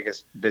be the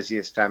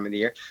busiest time of the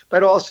year.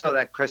 But also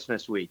that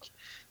Christmas week,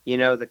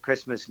 the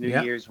Christmas, New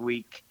Year's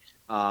week,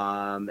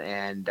 and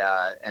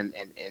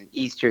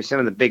Easter, some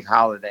of the big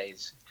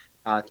holidays,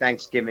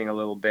 Thanksgiving a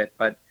little bit,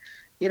 but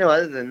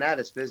other than that,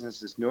 it's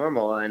business as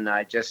normal, and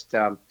they just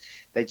have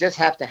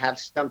to have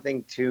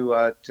something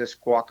to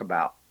squawk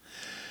about.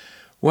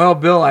 Well,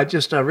 Bill, I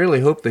really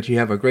hope that you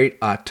have a great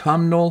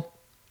autumnal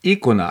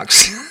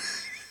equinox.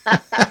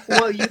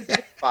 Well, you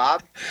did,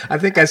 Bob. I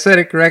think I said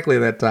it correctly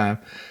that time.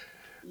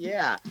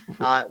 Yeah.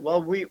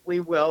 Well, we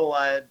will.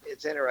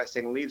 It's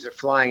interesting. Leaves are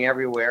flying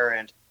everywhere,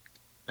 and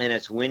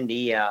it's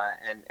windy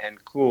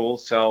and cool.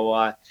 So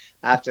I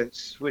have to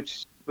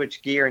switch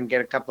gear and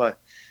get a couple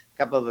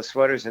of the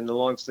sweaters and the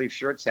long sleeve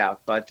shirts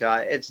out, but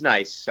it's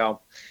nice.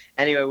 So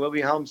anyway, we'll be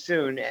home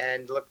soon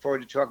and look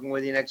forward to talking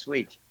with you next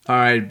week. All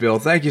right, Bill.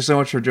 Thank you so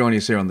much for joining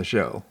us here on the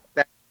show.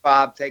 Thanks,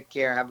 Bob. Take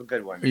care. Have a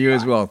good one. You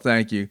as well.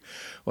 Thank you.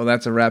 Well,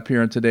 that's a wrap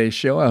here on today's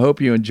show. I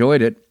hope you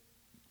enjoyed it.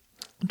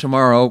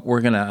 Tomorrow,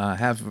 we're going to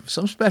have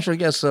some special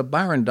guests.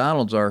 Byron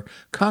Donalds, our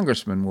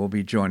congressman, will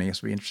be joining us.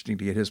 It'll be interesting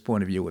to get his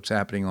point of view, what's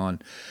happening on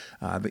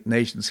the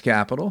nation's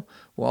capital.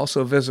 We'll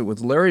also visit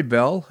with Larry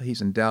Bell.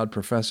 He's endowed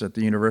professor at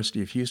the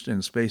University of Houston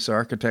in space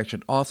architecture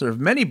and author of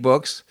many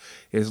books.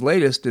 His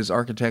latest is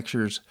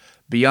Architecture's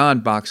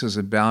Beyond Boxes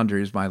and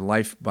Boundaries, My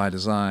Life by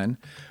Design.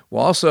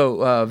 We'll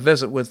also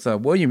visit with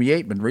William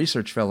Yeatman,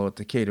 research fellow at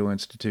the Cato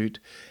Institute.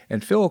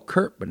 And Phil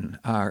Kerpen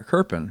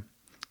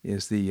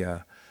is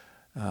the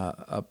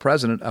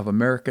president of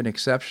American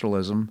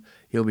Exceptionalism.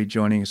 He'll be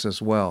joining us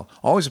as well.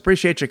 Always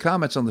appreciate your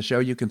comments on the show.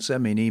 You can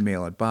send me an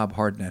email at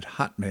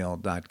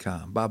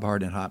bobharden@hotmail.com,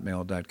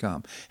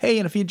 bobharden@hotmail.com. Hey,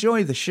 and if you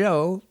enjoy the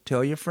show,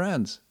 tell your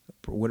friends.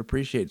 Would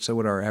appreciate it. So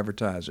would our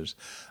advertisers.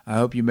 I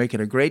hope you make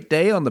it a great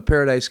day on the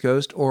Paradise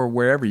Coast or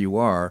wherever you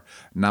are.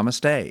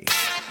 Namaste.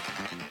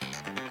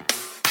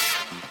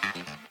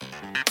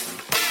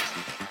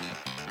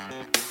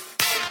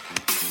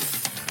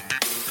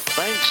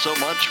 Thanks so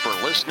much for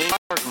listening to the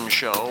Harden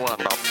Show on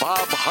the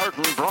Bob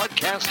Harden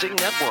Broadcasting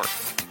Network.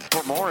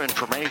 For more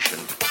information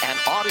and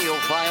audio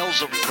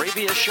files of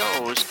previous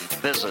shows,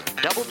 visit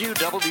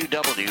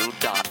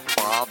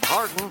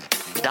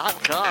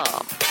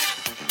www.bobharden.com.